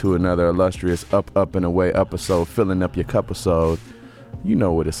listening to another illustrious Up and Away episode, filling up your cup episode. You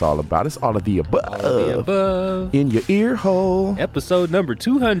know what it's all about. It's all of the above. In your ear hole. Episode number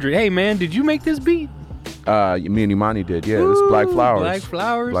 200. Hey, man, did you make this beat? Me and Imani did, yeah. This is Black Flowers. Black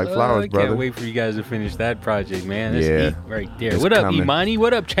Flowers, brother. I can't wait for you guys to finish that project, man. That's Yeah. heat right there. It's What up, coming. Imani?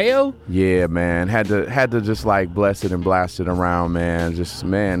 What up, Cheo? Yeah, man. Had to just like bless it and blast it around, man. Just,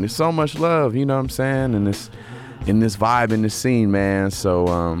 man, there's so much love, you know what I'm saying? In this vibe, in this scene, man.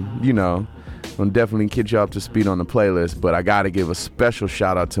 So, you know, I'm definitely get you up to speed on the playlist, but I gotta give a special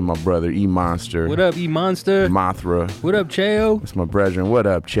shout out to my brother E-Monster. What up, E-Monster? Mothra. What up, Cheo? That's my brethren. What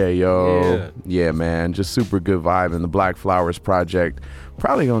up, Cheo? Yeah, man. Just super good vibe in the Black Flowers project.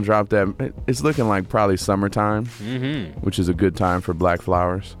 Probably gonna drop that. It's looking like probably summertime, which is a good time for Black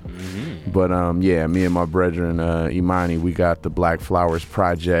Flowers. But yeah, me and my brethren Imani, we got the Black Flowers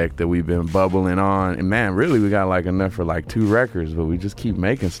project that we've been bubbling on, and man, really we got like enough for like 2 records, but we just keep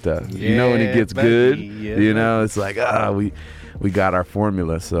making stuff. You know, when it gets good, you know, it's like we got our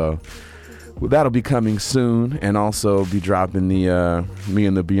formula. So well, that'll be coming soon, and also be dropping the Me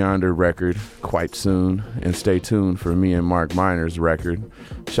and the Beyonder record quite soon. And stay tuned for me and Mark Miner's record.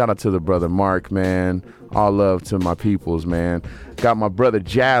 Shout out to the brother Mark, man. All love to my peoples, man. Got my brother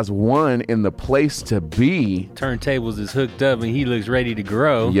Jazz One in the place to be. Turntables is hooked up and he looks ready to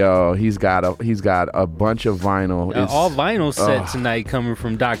grow. Yo, he's got a bunch of vinyl. All vinyl set tonight coming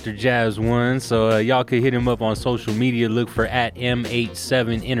from Dr. Jazz One. So y'all could hit him up on social media. Look for at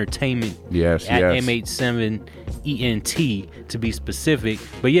M87 Entertainment. Yes, at M87 ENT to be specific.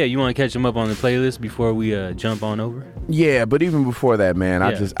 But yeah, you want to catch him up on the playlist before we jump on over? Yeah, but even before that, man,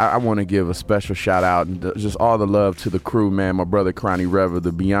 I want to give a special shout out and just all the love to the crew, man. My brother Cronny Rever,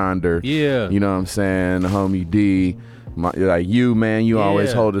 the Beyonder. Yeah. You know what I'm saying? The homie D. Like you, man, you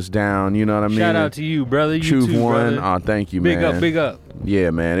always hold us down. You know what I mean? Shout out to you, brother. You Truth too, One. brother. Oh, thank you, man. Big up.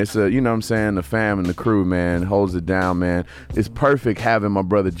 Yeah, man. It's you know what I'm saying? The fam and the crew, man, holds it down, man. It's perfect having my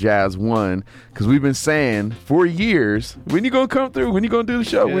brother Jazz One, because we've been saying for years, when you gonna come through? When you gonna do the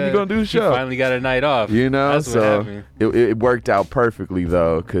show? When you gonna do the show? He finally got a night off. You know, that's what so happened. it worked out perfectly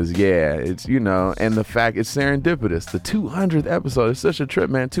though, because yeah, it's, you know, and the fact it's serendipitous. The 200th episode is such a trip,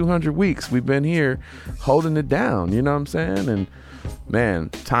 man. 200 weeks we've been here holding it down. You know what I'm saying? And man,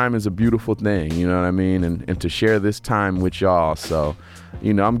 time is a beautiful thing, you know what I mean? And to share this time with y'all. So,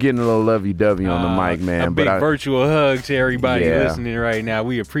 you know, I'm getting a little lovey-dovey on the mic, man. A big virtual hug to everybody listening right now.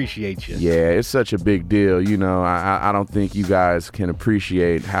 We appreciate you. Yeah, it's such a big deal. You know, I don't think you guys can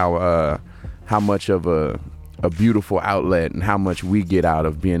appreciate how much of a beautiful outlet and how much we get out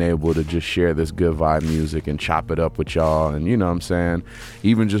of being able to just share this good vibe music and chop it up with y'all. And you know what I'm saying?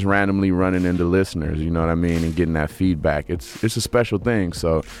 Even just randomly running into listeners, you know what I mean? And getting that feedback. It's a special thing.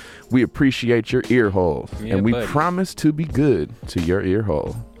 So we appreciate your ear hole. Yeah, and we buddy. promise to be good to your ear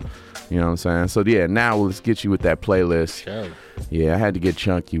hole. You know what I'm saying? So yeah, now let's get you with that playlist. Sure. Yeah, I had to get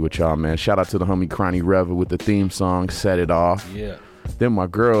chunky with y'all, man. Shout out to the homie Cronny Reva with the theme song, Set It Off. Yeah. Then my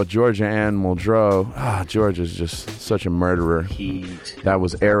girl, Georgia Ann Muldrow. Georgia's just such a murderer. Heat. That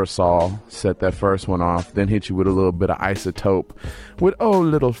was Aerosol. Set that first one off. Then hit you with a little bit of Isotope with Oh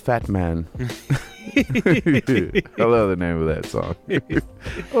Little Fat Man. I love the name of that song.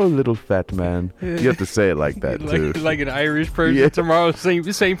 Oh Little Fat Man. You have to say it like that, too. Like an Irish person tomorrow.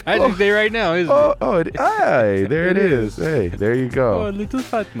 St. Patrick's Day right now, isn't it? Hey, there it is. Hey, there you go. Oh, Little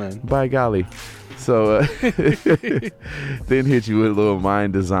Fat Man. By golly. So then hit you with a little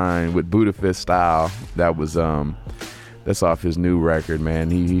Mind Design with Budapest Style. That was that's off his new record,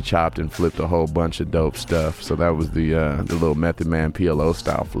 man. He chopped and flipped a whole bunch of dope stuff. So that was the little Method Man PLO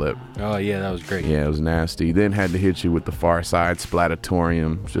style flip. Oh yeah, that was great. Yeah, it was nasty. Then had to hit you with the Far Side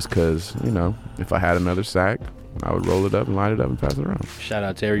Splatatorium, just because, you know, if I had another sack, I would roll it up and light it up and pass it around. Shout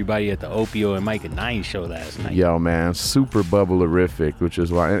out to everybody at the Opio and Micah 9 show last night. Yo, man, super bubblerific, which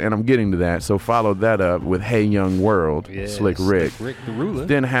is why, and I'm getting to that. So followed that up with Hey Young World, Slick Rick. Slick Rick the Ruler.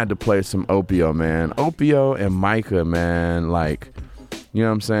 Then had to play some Opio, man. Opio and Micah, man, like, you know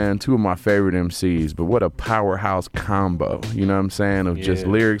what I'm saying? Two of my favorite MCs, but what a powerhouse combo, you know what I'm saying? Of just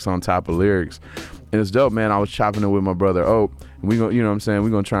lyrics on top of lyrics. And it's dope, man. I was chopping it with my brother Ope. And we gonna, you know what I'm saying? We're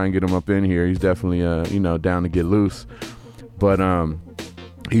gonna try and get him up in here. He's definitely, you know, down to get loose. But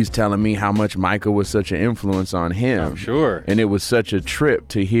he's telling me how much Micah was such an influence on him. I'm sure. And it was such a trip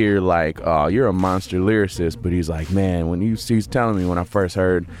to hear, like, oh, you're a monster lyricist. But he's like, man, he's telling me when I first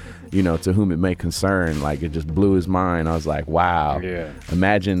heard, you know, To Whom It May Concern, like, it just blew his mind. I was like, wow. Yeah.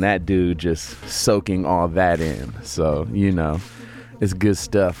 Imagine that dude just soaking all that in. So, you know, it's good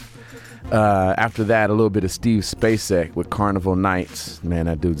stuff. After that, a little bit of Steve Spacek with Carnival Nights. Man,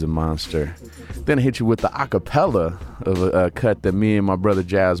 that dude's a monster. Then I hit you with the acapella of a cut that me and my brother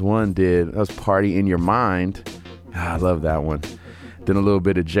Jazz One did. That was Party in Your Mind. I love that one. Then a little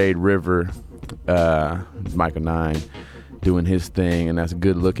bit of Jade River, Micah 9, doing his thing, and that's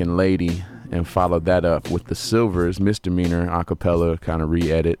Good Looking Lady. And followed that up with the Silvers Misdemeanor acapella kind of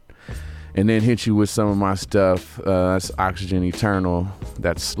re-edit. And then hit you with some of my stuff. That's Oxygen Eternal.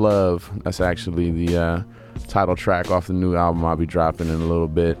 That's Slove. That's actually the title track off the new album I'll be dropping in a little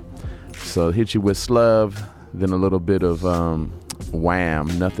bit. So hit you with Slove. Then a little bit of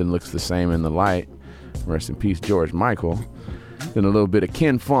Wham! Nothing Looks the Same in the Light. Rest in peace, George Michael. Then a little bit of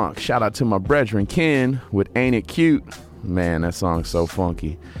Ken Funk. Shout out to my brethren Ken with Ain't It Cute. Man, that song's so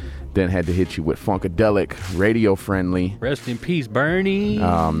funky. Then had to hit you with Funkadelic, Radio Friendly. Rest in peace, Bernie.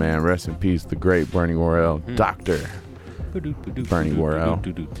 Oh, man, rest in peace, the great Bernie Worrell. Dr. Bernie Worrell.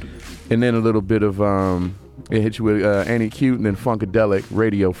 And then a little bit of, it hit you with Ain't It Cute, and then Funkadelic,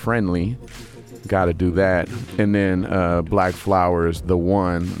 Radio Friendly. Got to do that. And then Black Flowers, The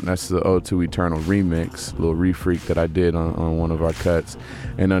One. That's the O2 Eternal remix, little refreak that I did on one of our cuts.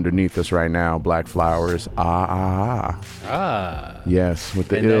 And underneath us right now, Black Flowers, Yes, with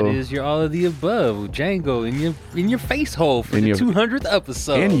the and that is your All of the Above with Django in your face hole for the 200th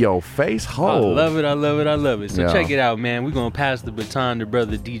episode. In your face hole. I love it, I love it, I love it. So Yeah. check it out, man. We're going to pass the baton to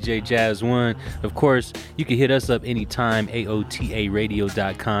brother DJ Jazz One. Of course, you can hit us up anytime,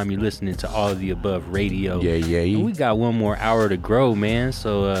 AOTARadio.com. You're listening to All of the Above Radio. Yeah. And we got one more hour to grow, man.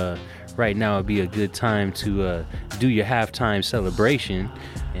 So right now would be a good time to do your halftime celebration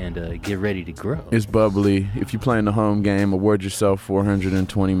and get ready to grow. It's bubbly. If you're playing the home game, award yourself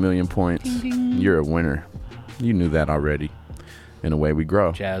 420 million points. You're a winner. You knew that already. And away we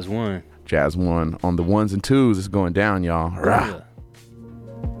grow. Jazz One. Jazz One. On the ones and twos, it's going down, y'all. Rah.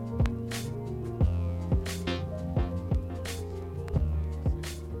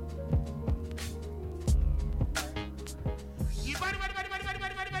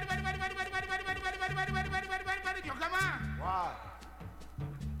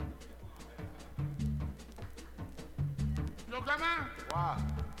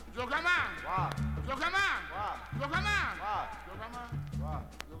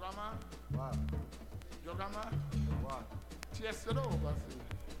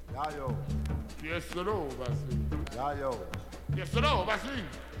 Yayo. Yes, no, va assim.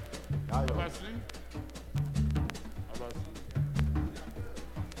 Va assim.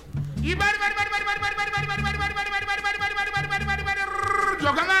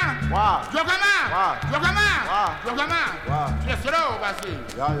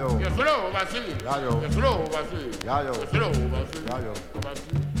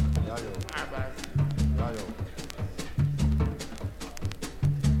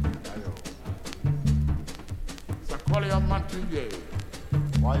 Sacola mantilha.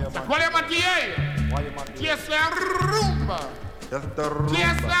 Sacola mantilha. Tiesa rumba.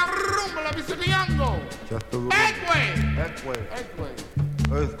 Tiesa rumba la bicicliando.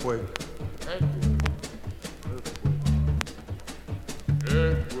 Earthquake.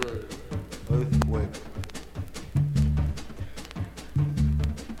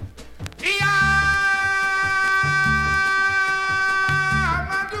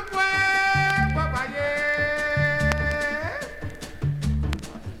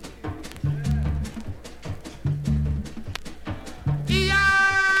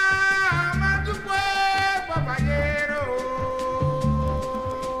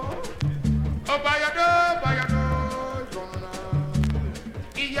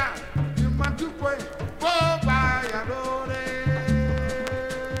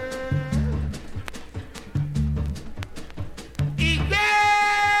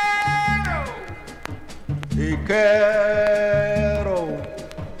 Quiero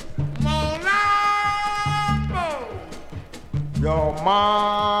yo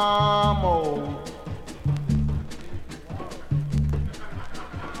mamo.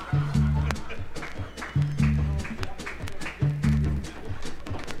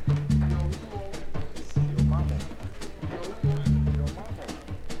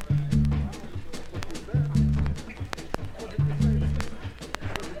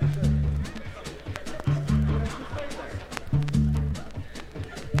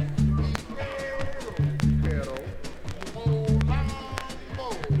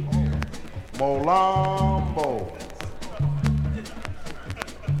 Molambo.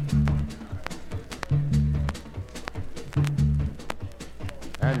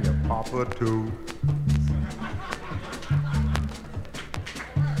 And your papa too.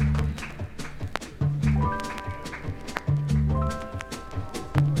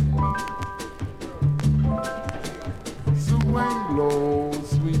 Swing low,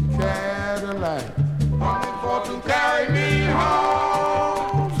 sweet Cadillac, coming for to carry me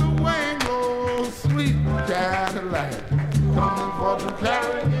home. Swing low, sweet Cadillac, coming for to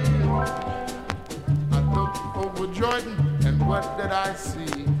carry me home. I looked over Jordan, and what did I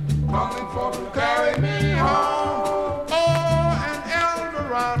see? Coming for to carry me home. Oh, an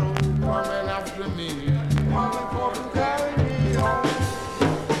Eldorado coming after me, coming for to carry me home.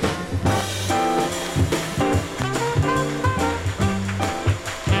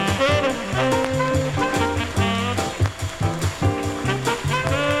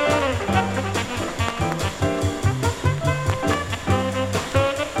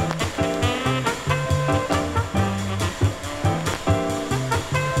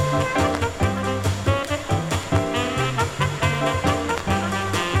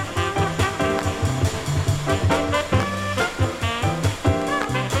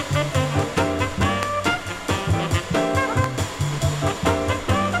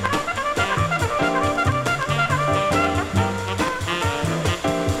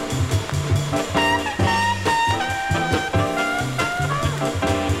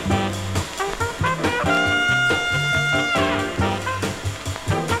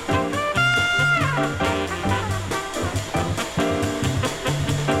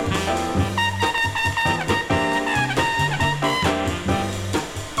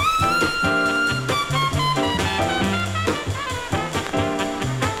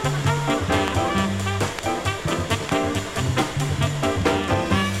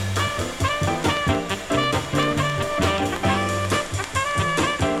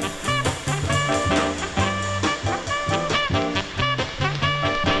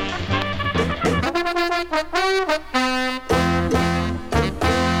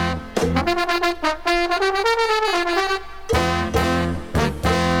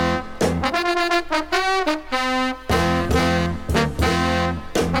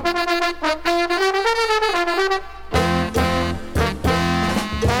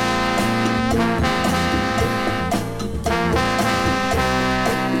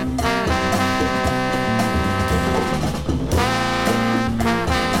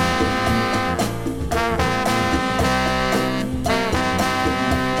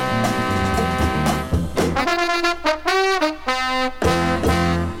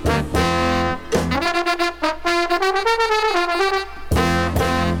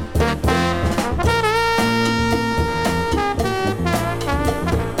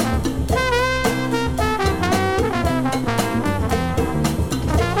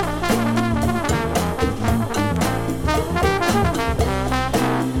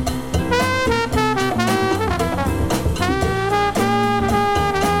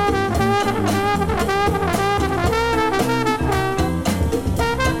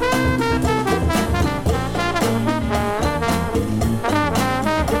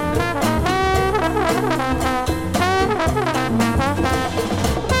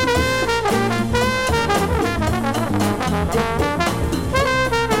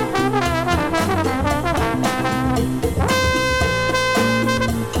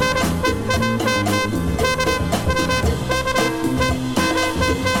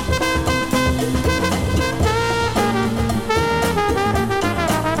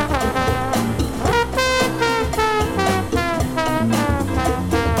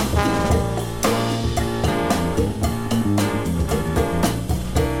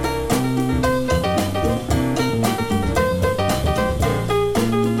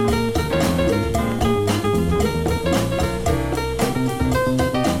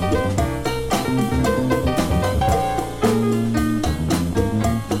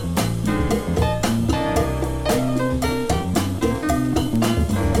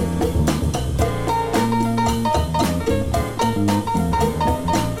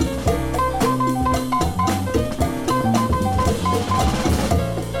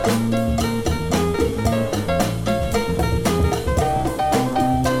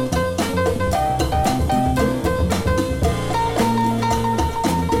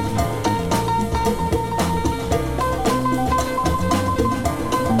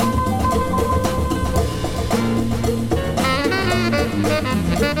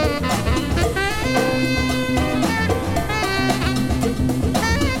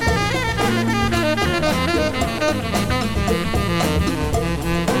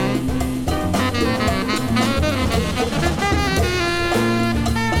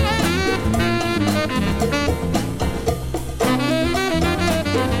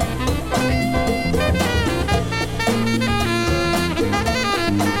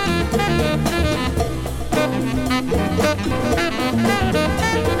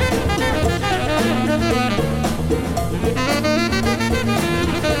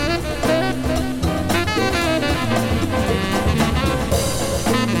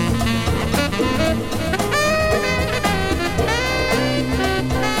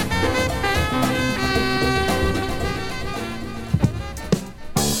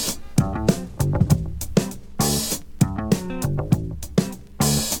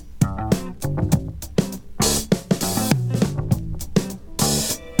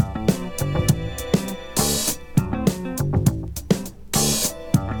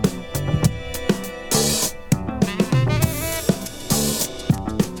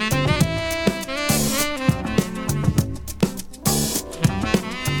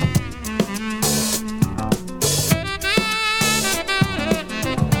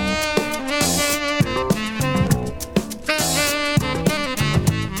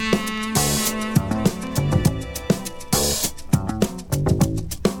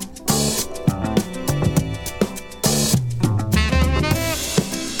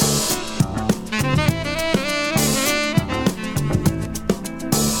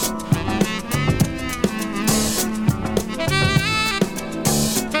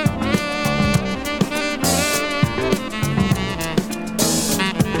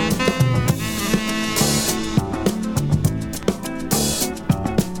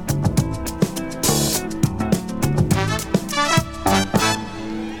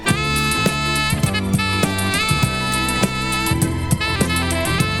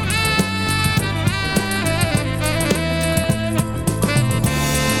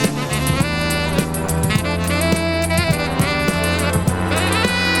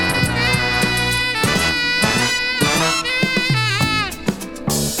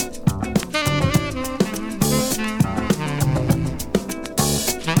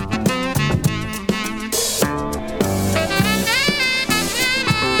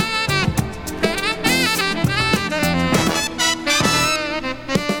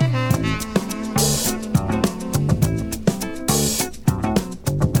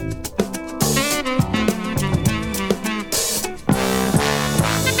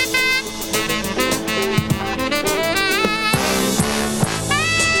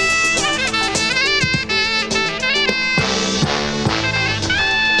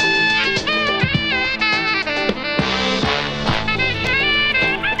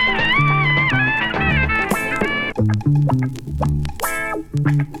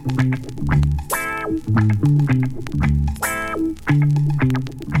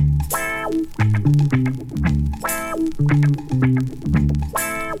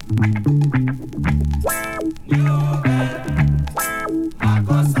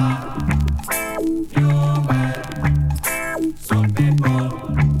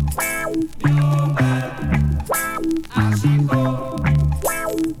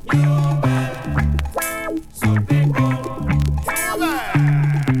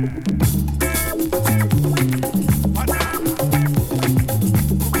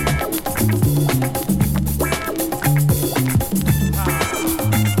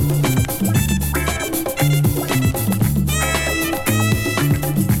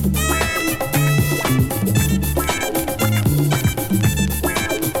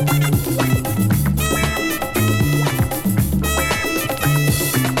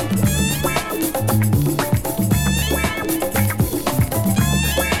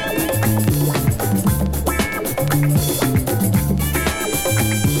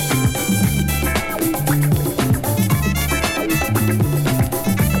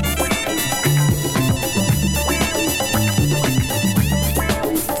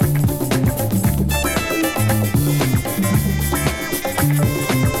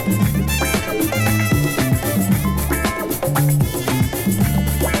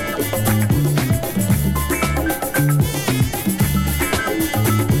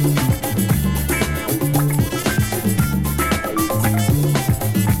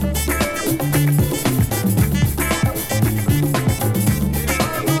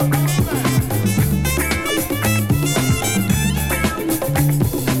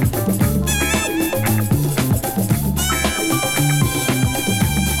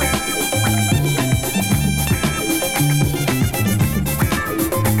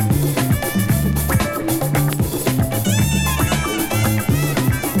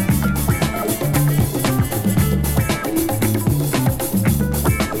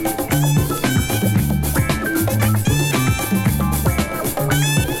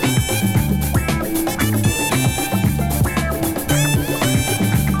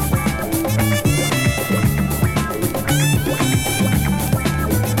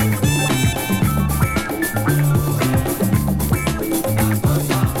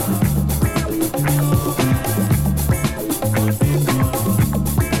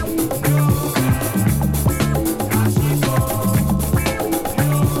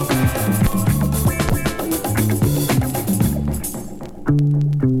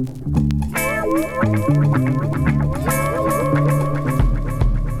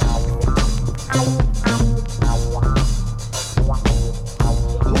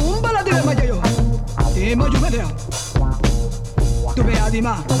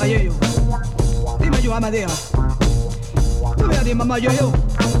 mamá Yeyo. Dime yo, Amadea. Tú me di mamá Yeyo.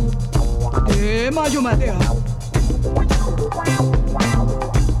 Dime yo, Amadea.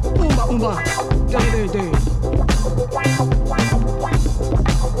 Umba, umba. De.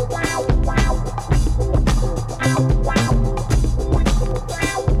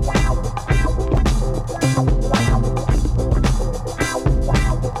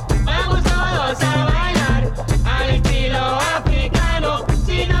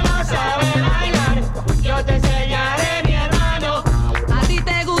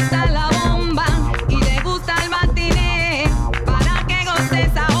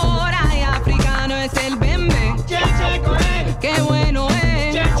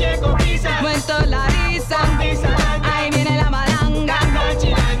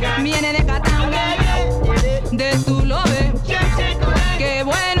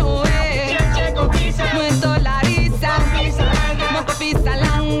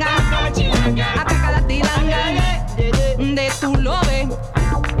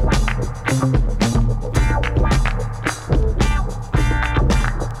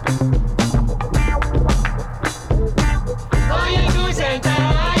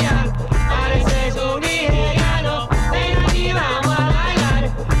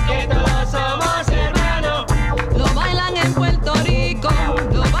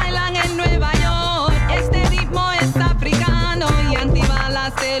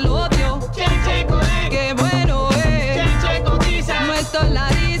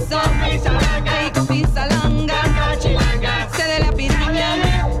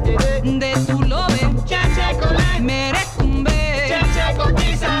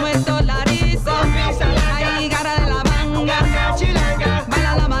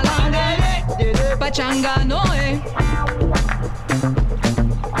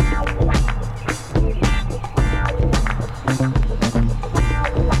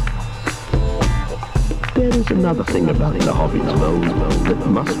 Another thing about the Hobbits mode that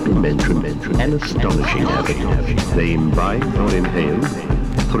must be mentioned, an astonishing habit. They imbibe or inhale,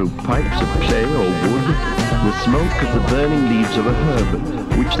 through pipes of clay or wood, the smoke of the burning leaves of a herb,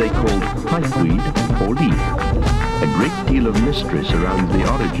 which they call pipeweed or leaf. A great deal of mystery surrounds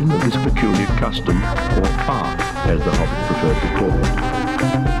the origin of this peculiar custom, or art, as the Hobbits prefer to call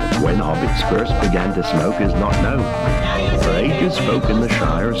it. When Hobbits first began to smoke is not known. For ages folk in the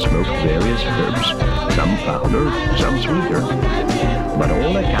Shire smoked various herbs, some fouler, some sweeter. But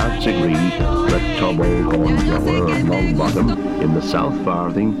all accounts agree that Tobold Hornblower of Longbottom in the South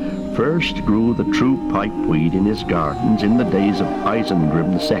Farthing first grew the true pipeweed in his gardens in the days of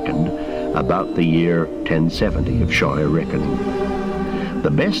Isengrim II, about the year 1070 of Shire reckoning.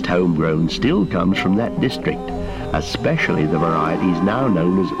 The best homegrown still comes from that district, especially the varieties now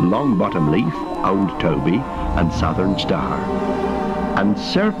known as Longbottom Leaf, Old Toby, and Southern Star. And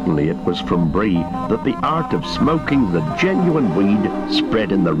certainly it was from Bree that the art of smoking the genuine weed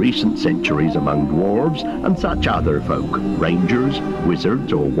spread in the recent centuries among dwarves and such other folk, rangers,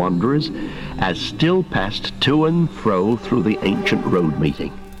 wizards, or wanderers, as still passed to and fro through the ancient road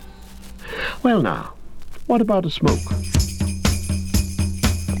meeting. Well now, what about a smoke?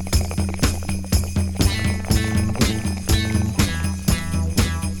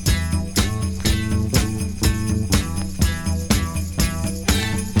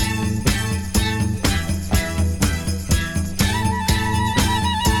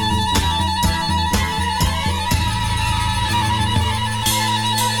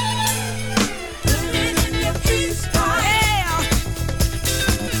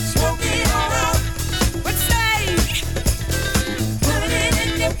 Smoking all around. Let's say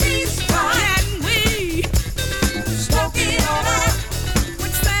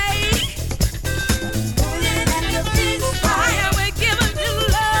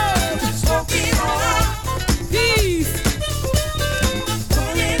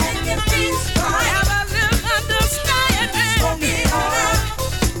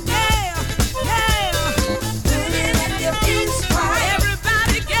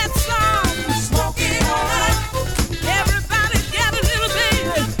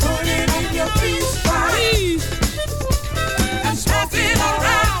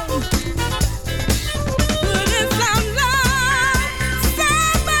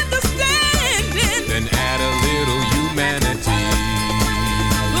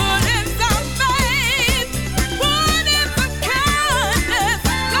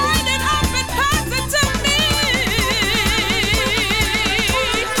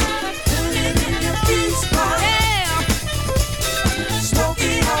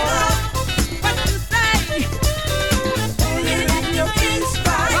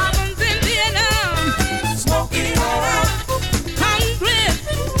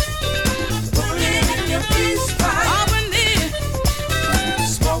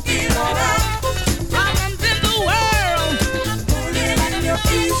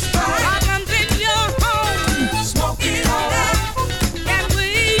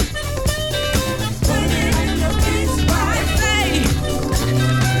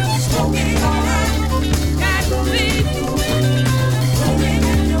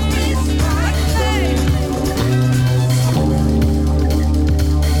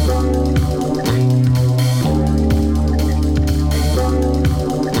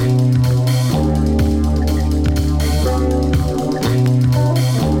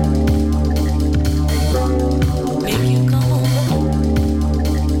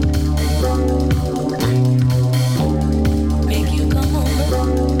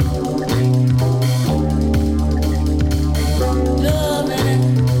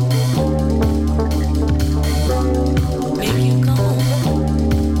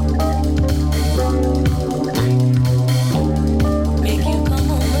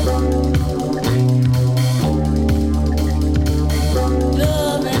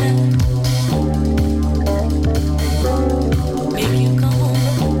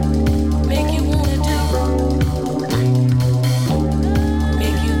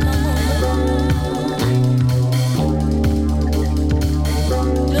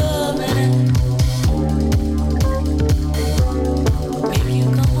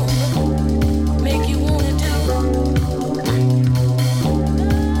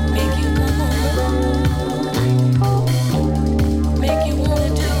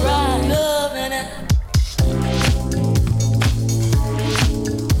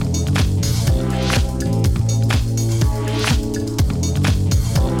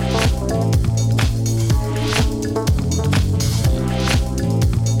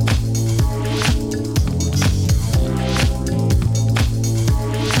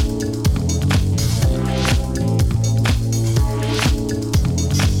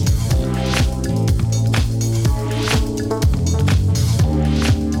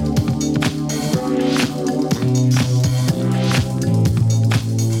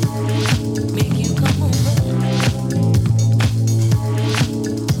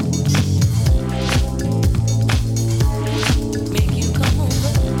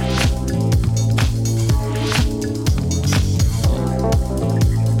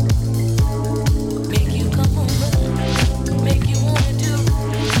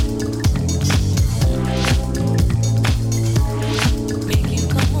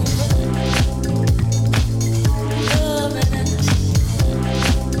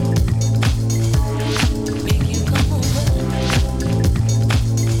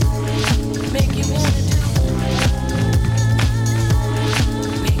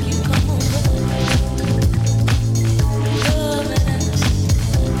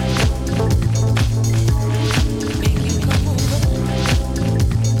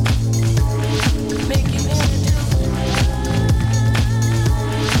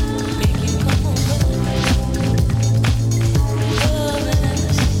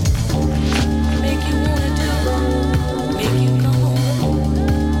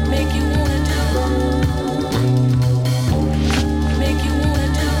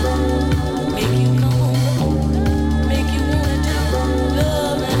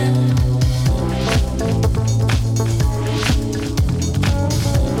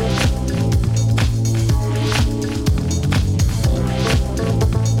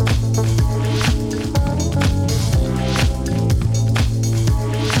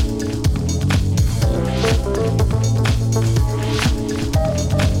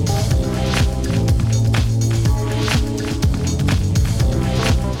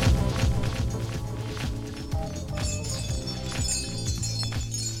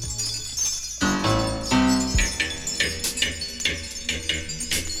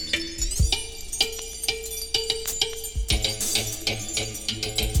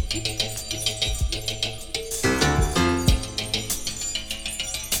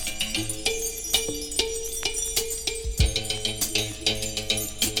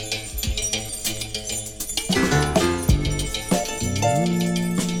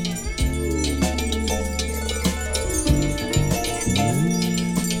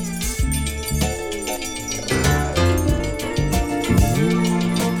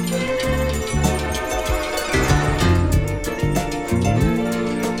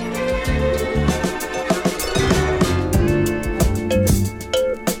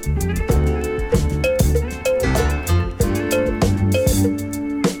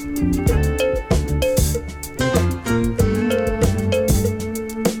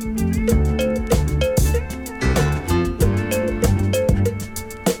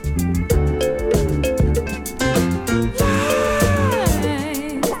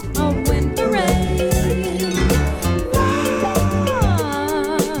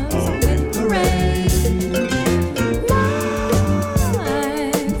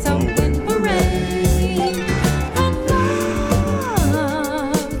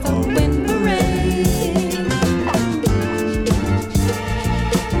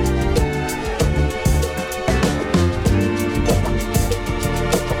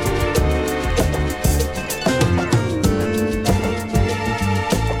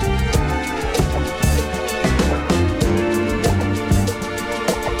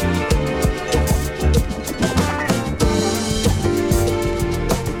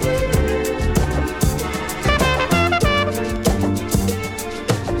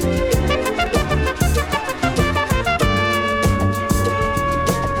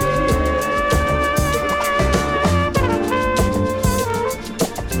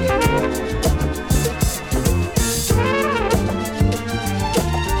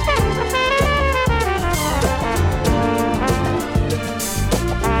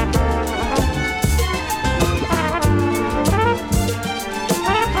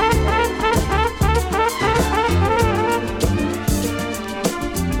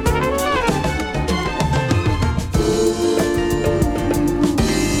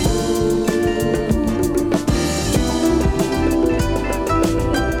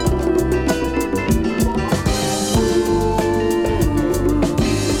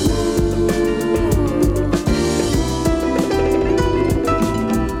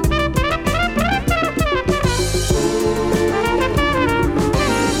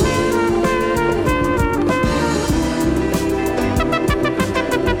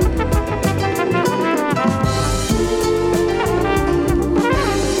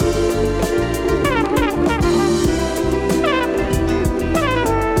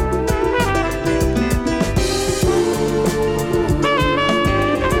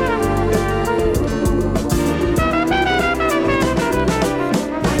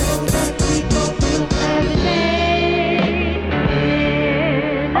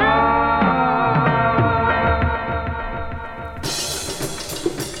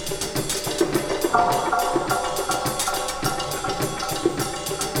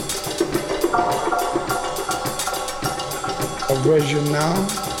now.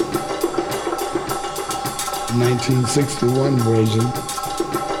 1961 version.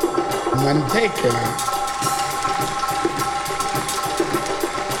 Manteca.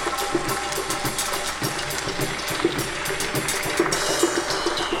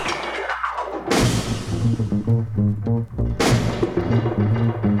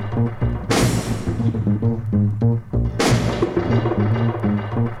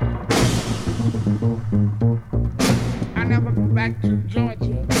 I never go back to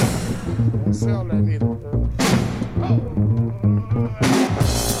Georgia. Won't sell that either.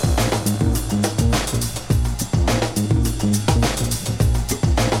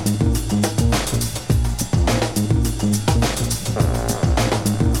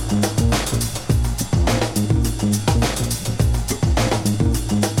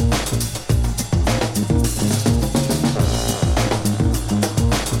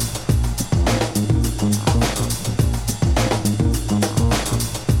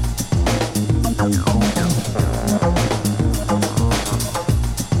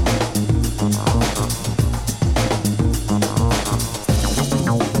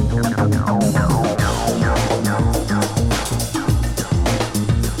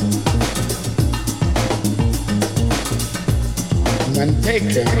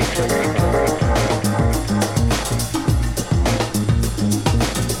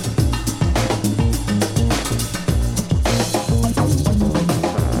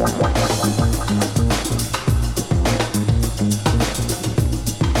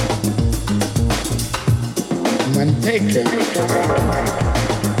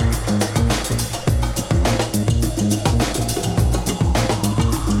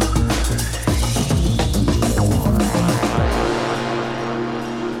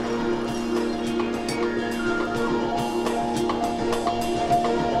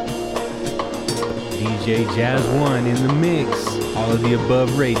 DJ Jazz One in the mix. All of the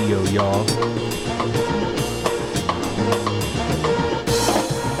above radio, y'all.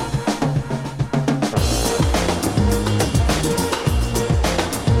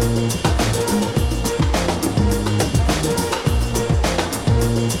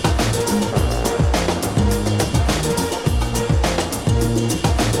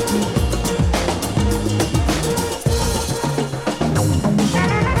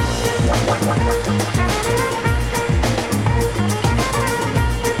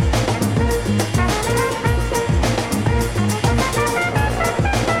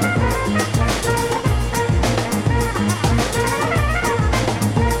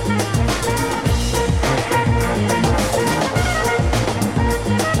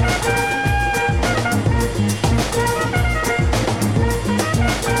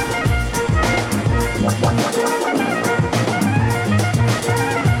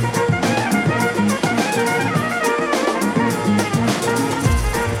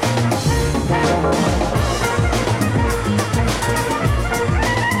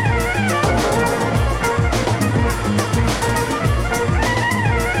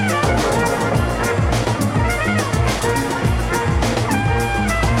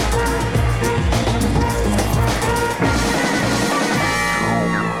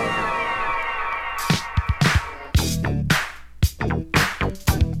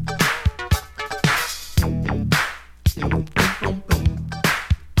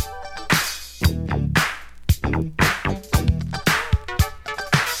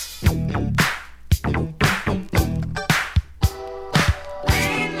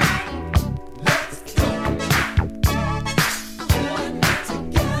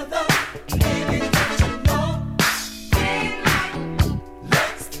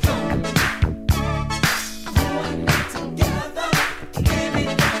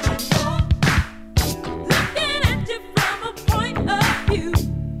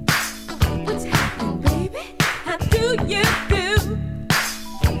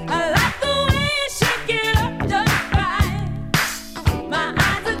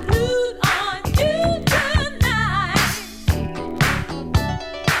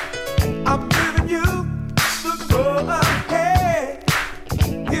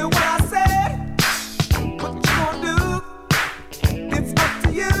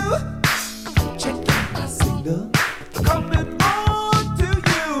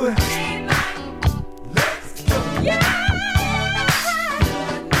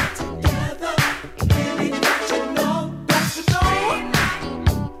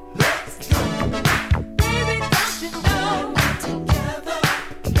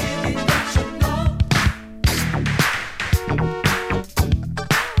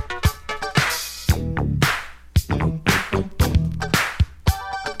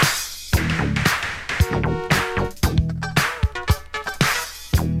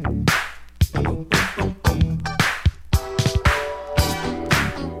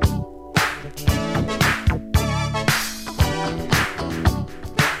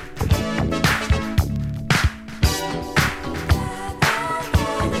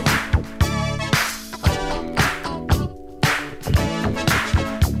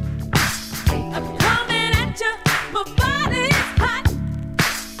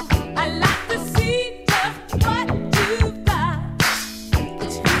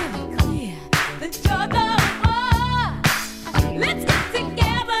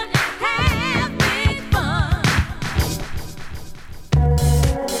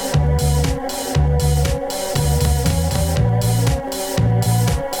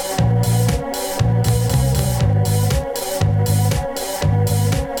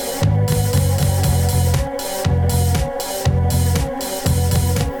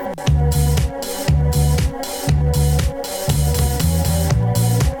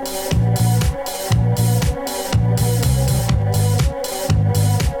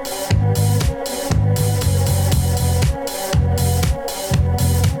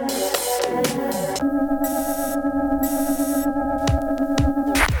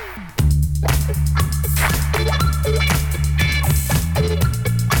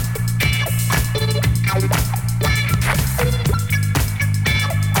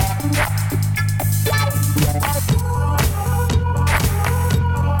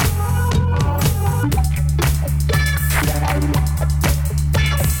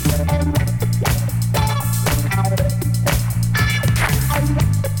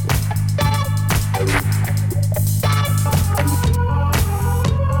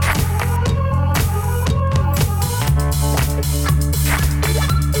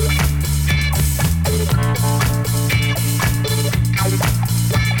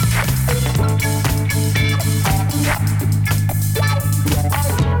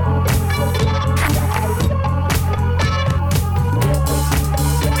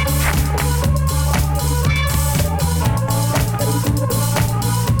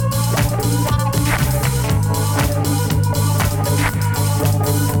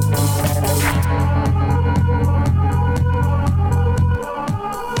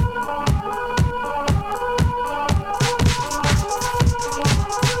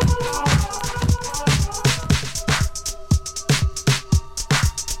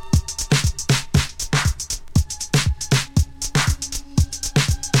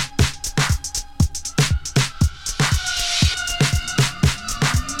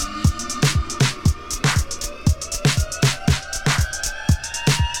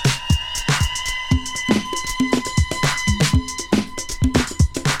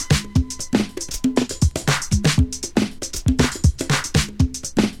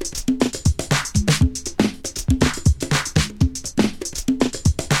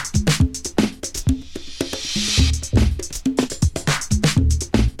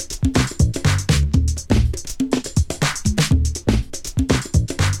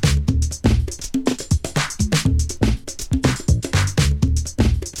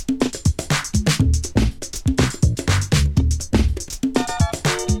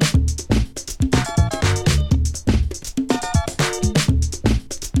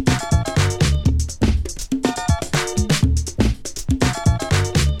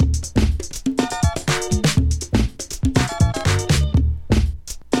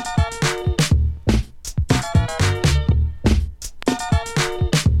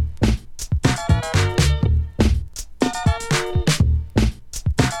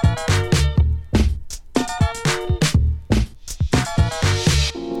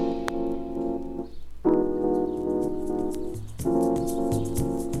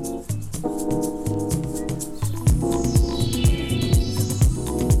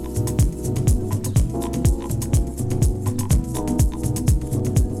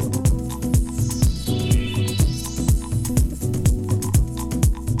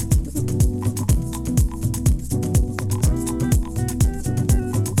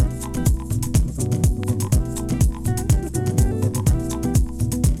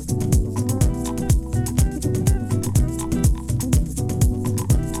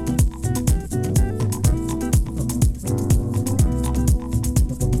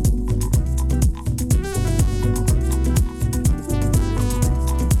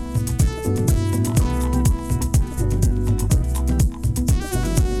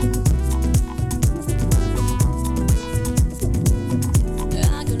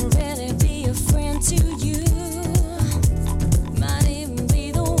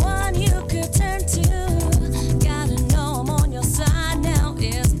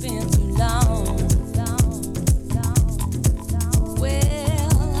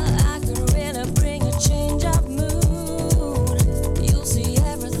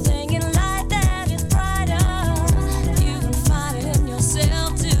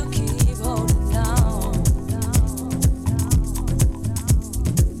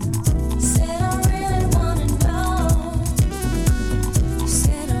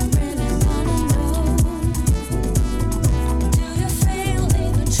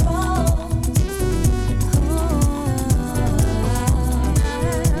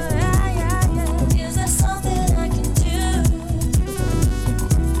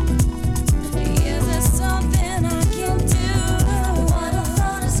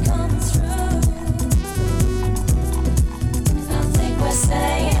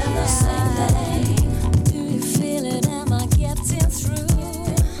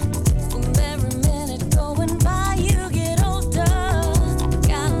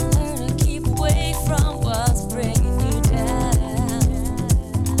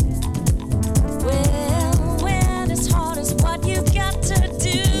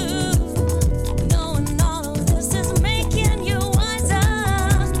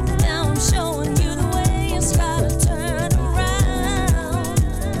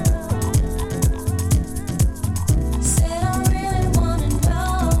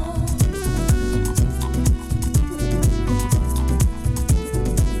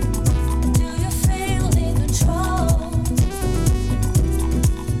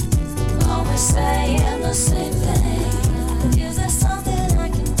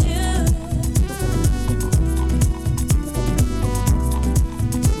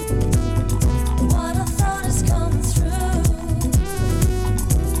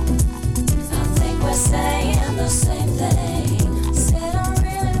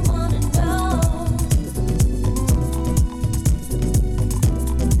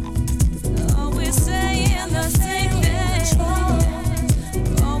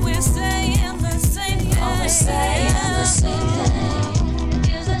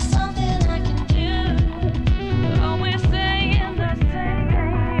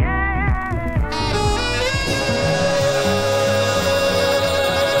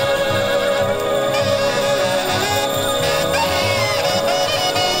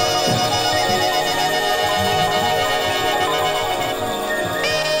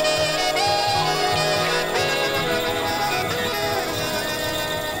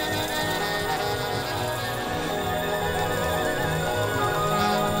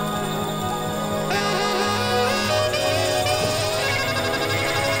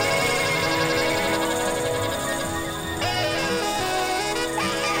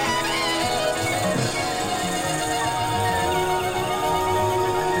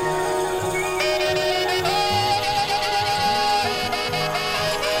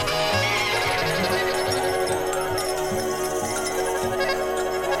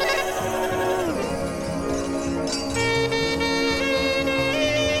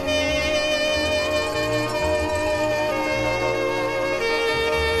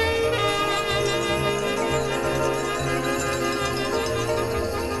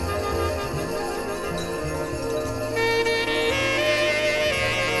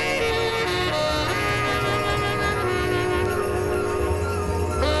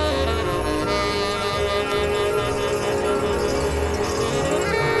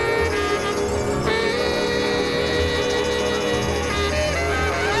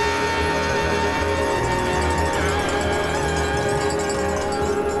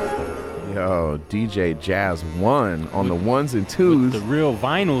 DJ Jazz One on the ones and twos. The real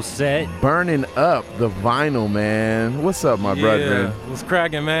vinyl set. Burning up the vinyl, man. What's up, my brethren? What's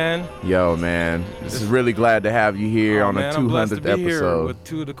cracking, man? Yo, man. Just really glad to have you here on man, the I'm blessed 200th to be episode. Here with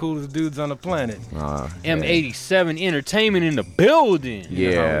two of the coolest dudes on the planet. M87 Entertainment in the building.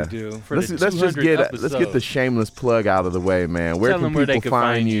 Yeah. Let's just get the shameless plug out of the way, man. Where can people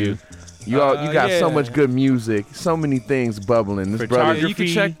find you? You got so much good music, so many things bubbling. This brother, you can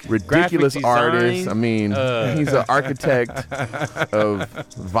check ridiculous graphic artist. design. I mean, he's an architect of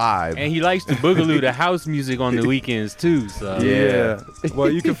vibe. And he likes to boogaloo the house music on the weekends too. So Yeah. Well,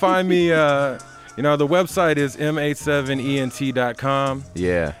 you can find me. The website is m87ent.com.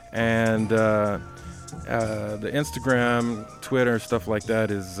 Yeah. And the Instagram, Twitter, stuff like that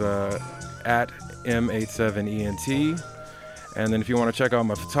is at m87ent. And then if you want to check out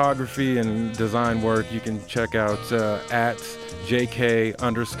my photography and design work, you can check out at JK_newborn.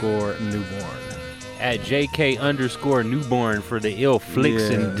 At JK_newborn for the ill flicks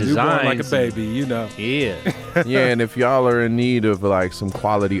and designs. Newborn like a baby, you know. Yeah. Yeah, and if y'all are in need of like some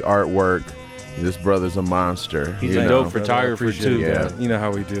quality artwork, this brother's a monster. He's a dope photographer too. Yeah. You know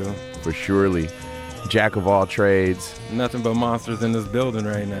how we do. For surely. Jack of all trades. Nothing but monsters in this building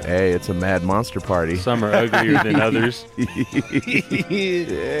right now. Hey, it's a mad monster party. Some are uglier than others. Hey,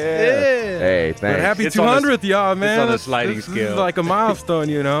 thanks. But happy 200th, y'all, man. It's on a sliding this scale. is like a milestone,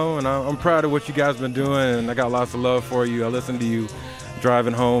 and I'm proud of what you guys been doing, and I got lots of love for you. I listen to you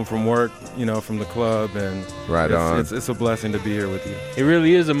driving home from work, from the club, and it's a blessing to be here with you. It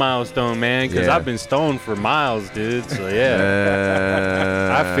really is a milestone, man, because Yeah. I've been stoned for miles, dude. So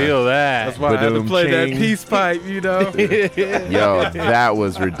yeah, I feel that. That's why I had to play that peace pipe, Yo, that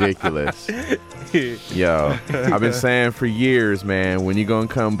was ridiculous. Yo, I've been saying for years, man, when you gonna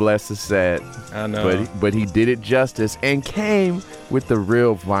come bless the set? I know. But he did it justice and came with the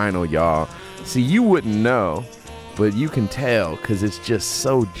real vinyl, y'all. See, you wouldn't know, but you can tell because it's just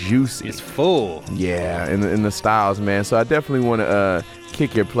so juicy. It's full. Yeah, in the styles, man. So I definitely want to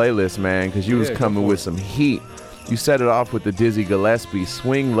kick your playlist, man, because you was coming with some heat. You set it off with the Dizzy Gillespie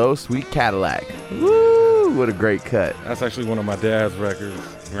Swing Low Sweet Cadillac. Woo! What a great cut. That's actually one of my dad's records.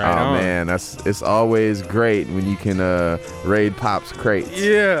 Man, it's always great when you can raid Pop's crates.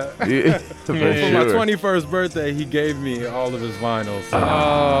 Yeah. For my sure. 21st birthday, he gave me all of his vinyls.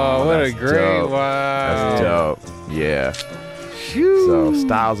 Oh, what a That's great dope. wow. That's dope. Yeah. So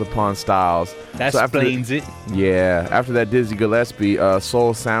styles upon styles. That So after explains it. Yeah. After that Dizzy Gillespie,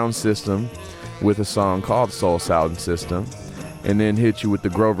 Soul Sound System with a song called Soul Sound System. And then hit you with the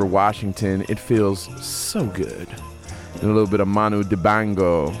Grover Washington, It Feels So Good. And a little bit of Manu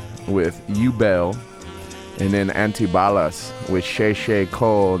Dibango with You Bell. And then Antibalas with Shay Shay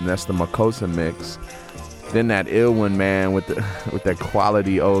Cole, and that's the Makosa mix. Then that ill one, man, with that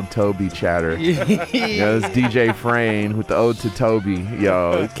quality old Toby chatter. It's DJ Frayne with the Ode to Toby.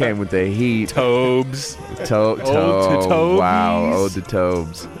 Yo, it came with the heat. Tobes. Ode to Tobies. Wow, Ode to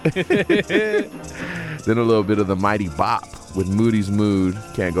Tobes. Then a little bit of the Mighty Bop with Moody's Mood.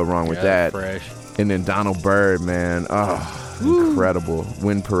 Can't go wrong with that. Fresh. And then Donald Byrd, man. Oh, incredible.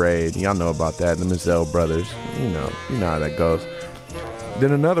 Wind Parade. Y'all know about that. The Mizell brothers. You know how that goes.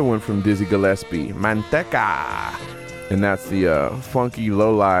 Then another one from Dizzy Gillespie, Manteca. And that's the Funky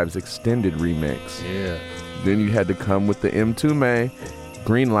Lowlives extended remix. Yeah. Then you had to come with the M2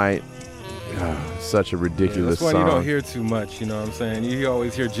 Green Light. Such a ridiculous that's why song. you don't hear too much, you know what I'm saying? You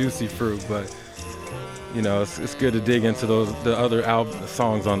always hear Juicy Fruit, but it's good to dig into the other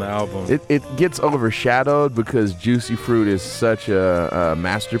songs on the album. It gets overshadowed because Juicy Fruit is such a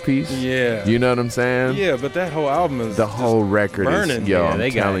masterpiece. Yeah. You know what I'm saying? Yeah, but that whole album is the whole record burning. is I'm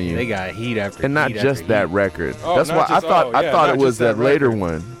they telling you. They got heat after and not heat just after that heat. record. Oh, That's why I thought it was that later record.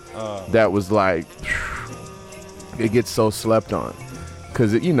 one that was like it gets so slept on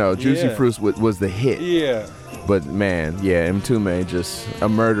because Juicy Fruit was the hit. Yeah. But man, M2 just a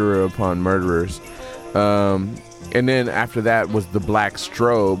murderer upon murderers. And then after that was the Black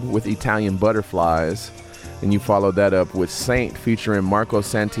Strobe with Italian Butterflies. And you followed that up with Saint featuring Marco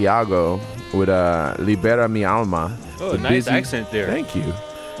Santiago with Libera Mi Alma. Oh, The nice accent there. Thank you.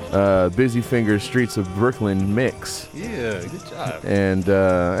 Busy Fingers Streets of Brooklyn mix. Yeah, good job. And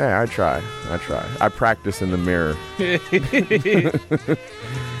I try. I practice in the mirror.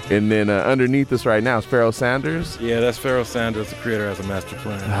 And then underneath us right now is Pharoah Sanders. Yeah, that's Pharoah Sanders. The Creator Has a Master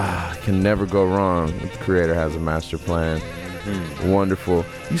Plan. Can never go wrong if the Creator has a master plan. Wonderful.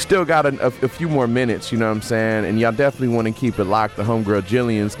 You still got a few more minutes, you know what I'm saying? And y'all definitely want to keep it locked. The homegirl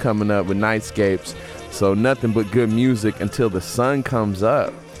Jillian's coming up with Nightscapes. So nothing but good music until the sun comes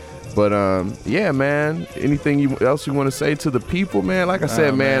up. But yeah, man. Anything else you want to say to the people, man? Like I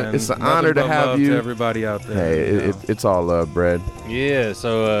said, man, it's an honor to have you. To everybody out there. Hey, it's all love, Brad. Yeah.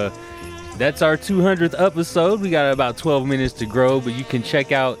 So that's our 200th episode. We got about 12 minutes to grow, but you can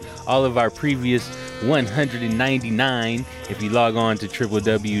check out all of our previous 199 if you log on to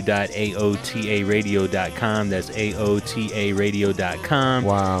www.aotaradio.com. That's aotaradio.com.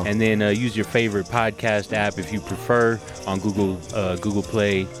 Wow. And then use your favorite podcast app if you prefer on Google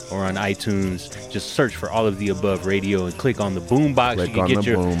Play or on iTunes. Just search for All of the Above Radio and click on the boom box. You can get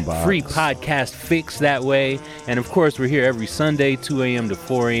your free podcast fix that way. And of course, we're here every Sunday, 2 a.m. to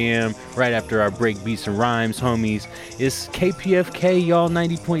 4 a.m. right after our break beats and rhymes, homies. It's KPFK, y'all,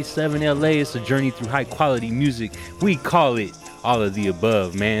 90.7 LA. It's a journey through high quality music. We call it All of the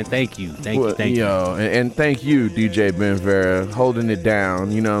Above, man. Thank you. Thank you. And thank you, DJ Ben Vera, holding it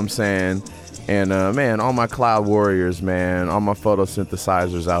down. You know what I'm saying? And man, all my cloud warriors, man, all my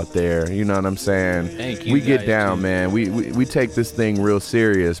photosynthesizers out there, you know what I'm saying? Thank you. We get down, too. Man. We take this thing real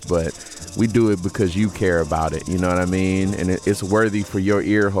serious, but we do it because you care about it. You know what I mean? And it's worthy for your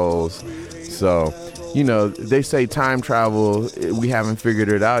ear holes. So, you know, they say time travel, we haven't figured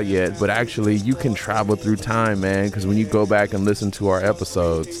it out yet, but actually you can travel through time, man, because when you go back and listen to our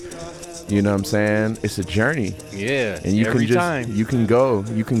episodes, you know what I'm saying? It's a journey. Yeah. And you can go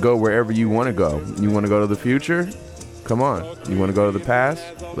wherever you want to go. You want to go to the future? Come on. You want to go to the past?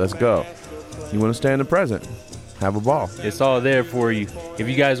 Let's go. You want to stay in the present? Have a ball. It's all there for you. If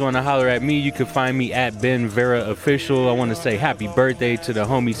you guys want to holler at me, you can find me at Ben Vera Official. I want to say happy birthday to the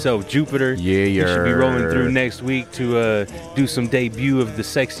homie self, Jupiter. Yeah. He should be rolling through next week to do some debut of the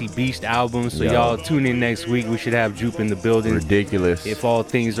Sexy Beast album. So y'all tune in next week. We should have Jupe in the building. Ridiculous. If all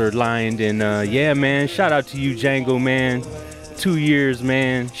things are aligned. And yeah, man, shout out to you, Django, man. 2 years,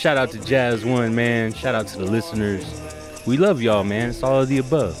 man. Shout out to Jazz One, man. Shout out to the listeners. We love y'all, man. It's all of the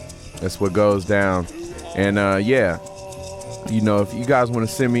above. That's what goes down. And yeah, you know, if you guys want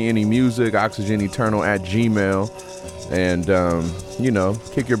to send me any music, oxygeneternal@gmail.com. And, you know,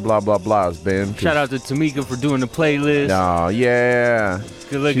 kick your blah, blah, blahs, Ben. Shout out to Tamika for doing the playlist. Oh, yeah.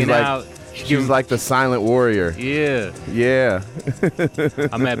 Good looking out. She's like the silent warrior. Yeah. Yeah.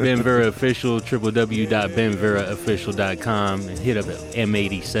 I'm at Ben Vera Official, www.benveraofficial.com. And hit up at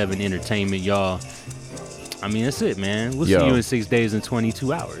M87 Entertainment, y'all. I mean, that's it, man. We'll see you in 6 days and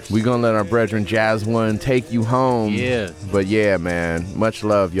 22 hours. We're going to let our brethren Jazz One take you home. Yeah. But yeah, man, much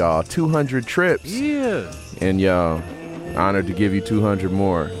love, y'all. 200 trips. Yeah. And y'all, honored to give you 200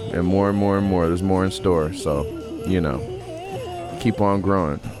 more. And more and more and more. There's more in store. So, you know, keep on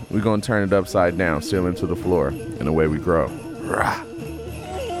growing. We're going to turn it upside down, ceiling to the floor. And away we grow. Rah.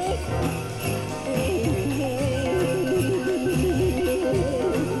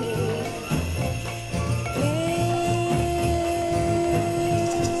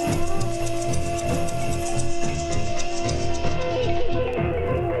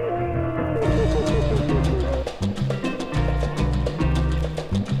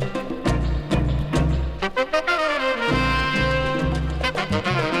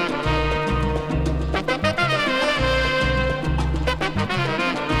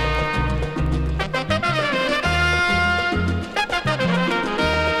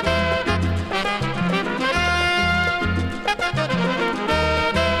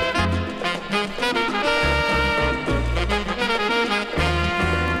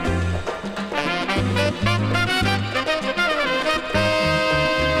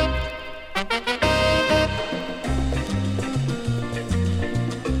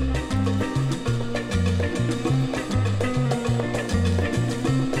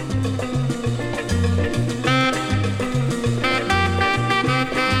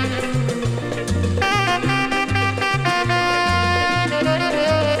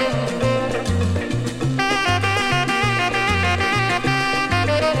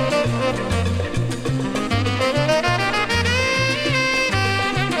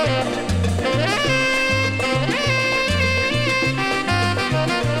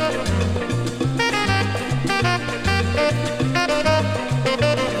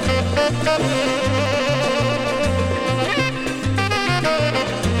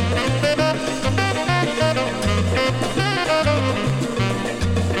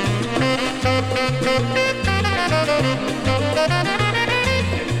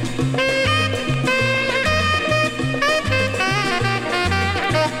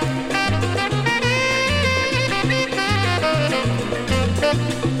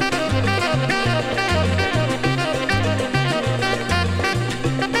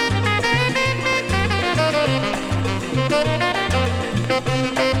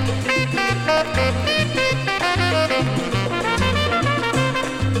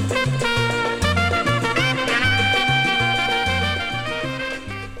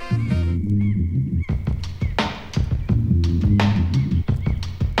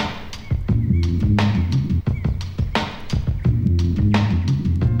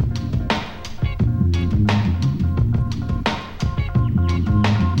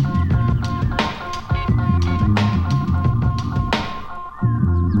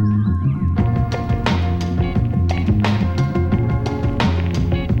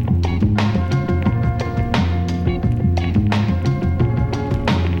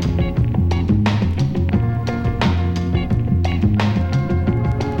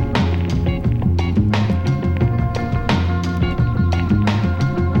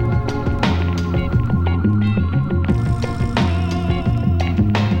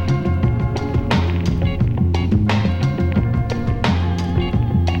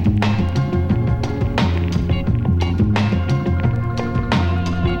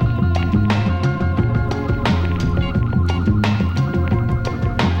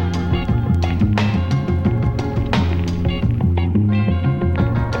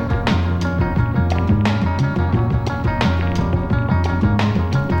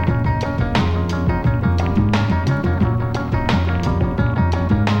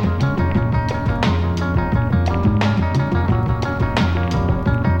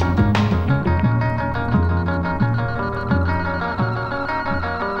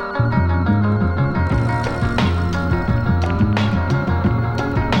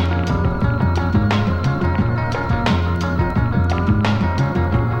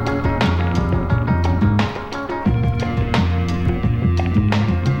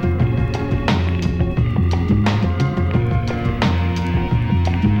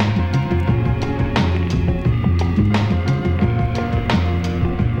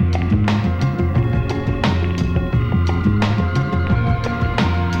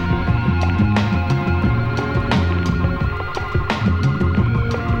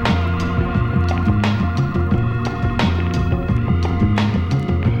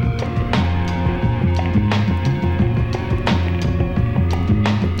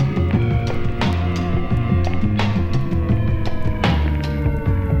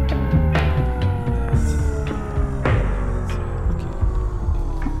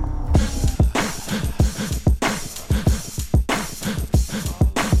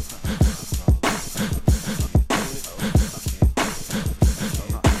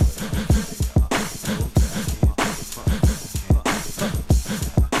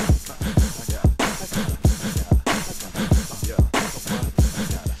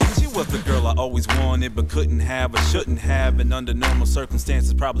 Always wanted but couldn't have or shouldn't have, and under normal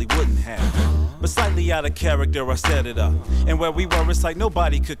circumstances probably wouldn't have. But slightly out of character, I set it up. And where we were, it's like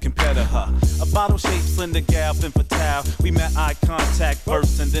nobody could compare to her. A bottle-shaped, slender gal, femme fatale. We met eye contact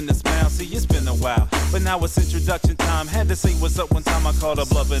first and then the smile. See, it's been a while, but now it's introduction time. Had to say what's up one time, I called her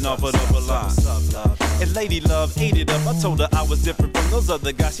bluffing off of the line. And lady love ate it up. I told her I was different from those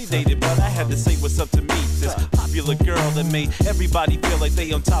other guys she dated, but I had to say what's up to me. This popular girl that made everybody feel like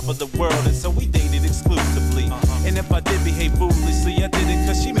they on top of the world, and so we dated exclusively. And if I did behave foolishly, I did it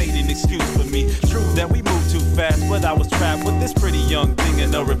cause she made an excuse for me. True that we moved too fast, but I was trapped with this pretty young thing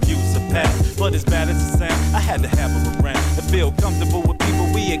and no refuse to pass. But as bad as it sounds, I had to have her around to feel comfortable with people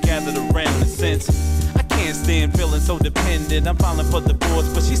we had gathered around. And since I can't stand feeling so dependent, I'm filing for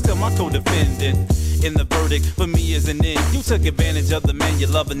divorce, but she's still my co-defendant. In the verdict, for me is an end. You took advantage of the man you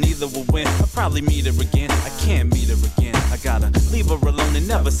love and neither will win. I'll probably meet her again, I can't meet her again. I gotta leave her alone and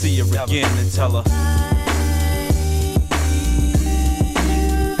never see her again and tell her,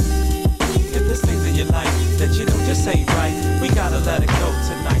 if there's things in your life that you don't just ain't right, we gotta let it go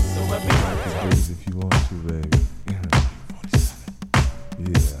tonight. So everybody if you want to, baby. Yeah.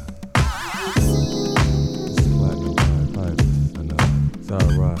 It's platinum pipe. I know. It's all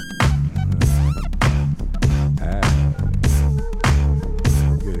right.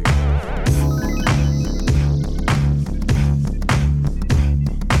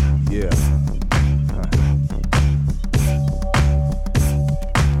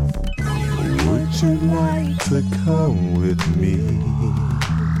 To come with me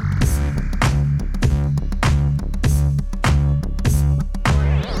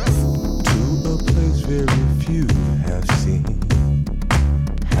to a place very few have seen.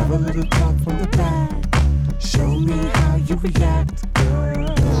 Have a little talk from the back. Show me how you react,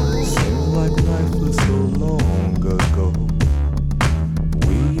 girl. Seems like life was so long ago.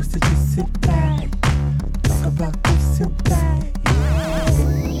 We used to just sit back, talk about this and that.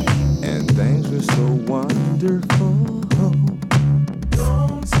 And things were so wonderful.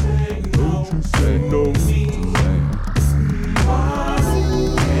 Don't say no. Don't say no.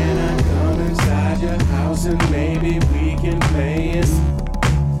 Can I come inside your house and maybe we can play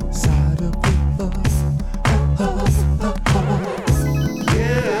inside of the love?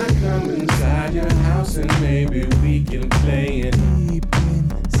 Can I come inside your house and maybe we can play it deep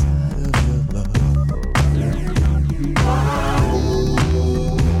inside of your love?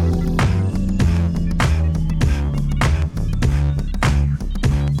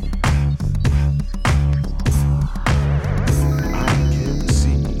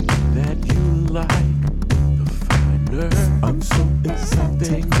 I'm so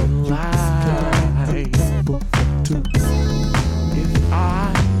excited for life. If I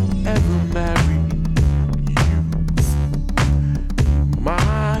ever marry you,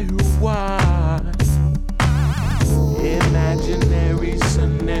 my wife, imaginary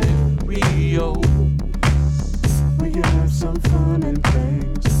scenario, we can have some fun and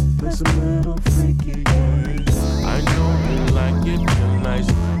things, play some little freaky games. I know you like it nice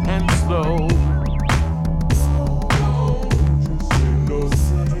and slow.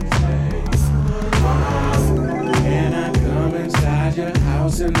 Can I come inside your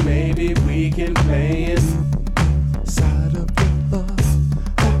house and maybe we can play it?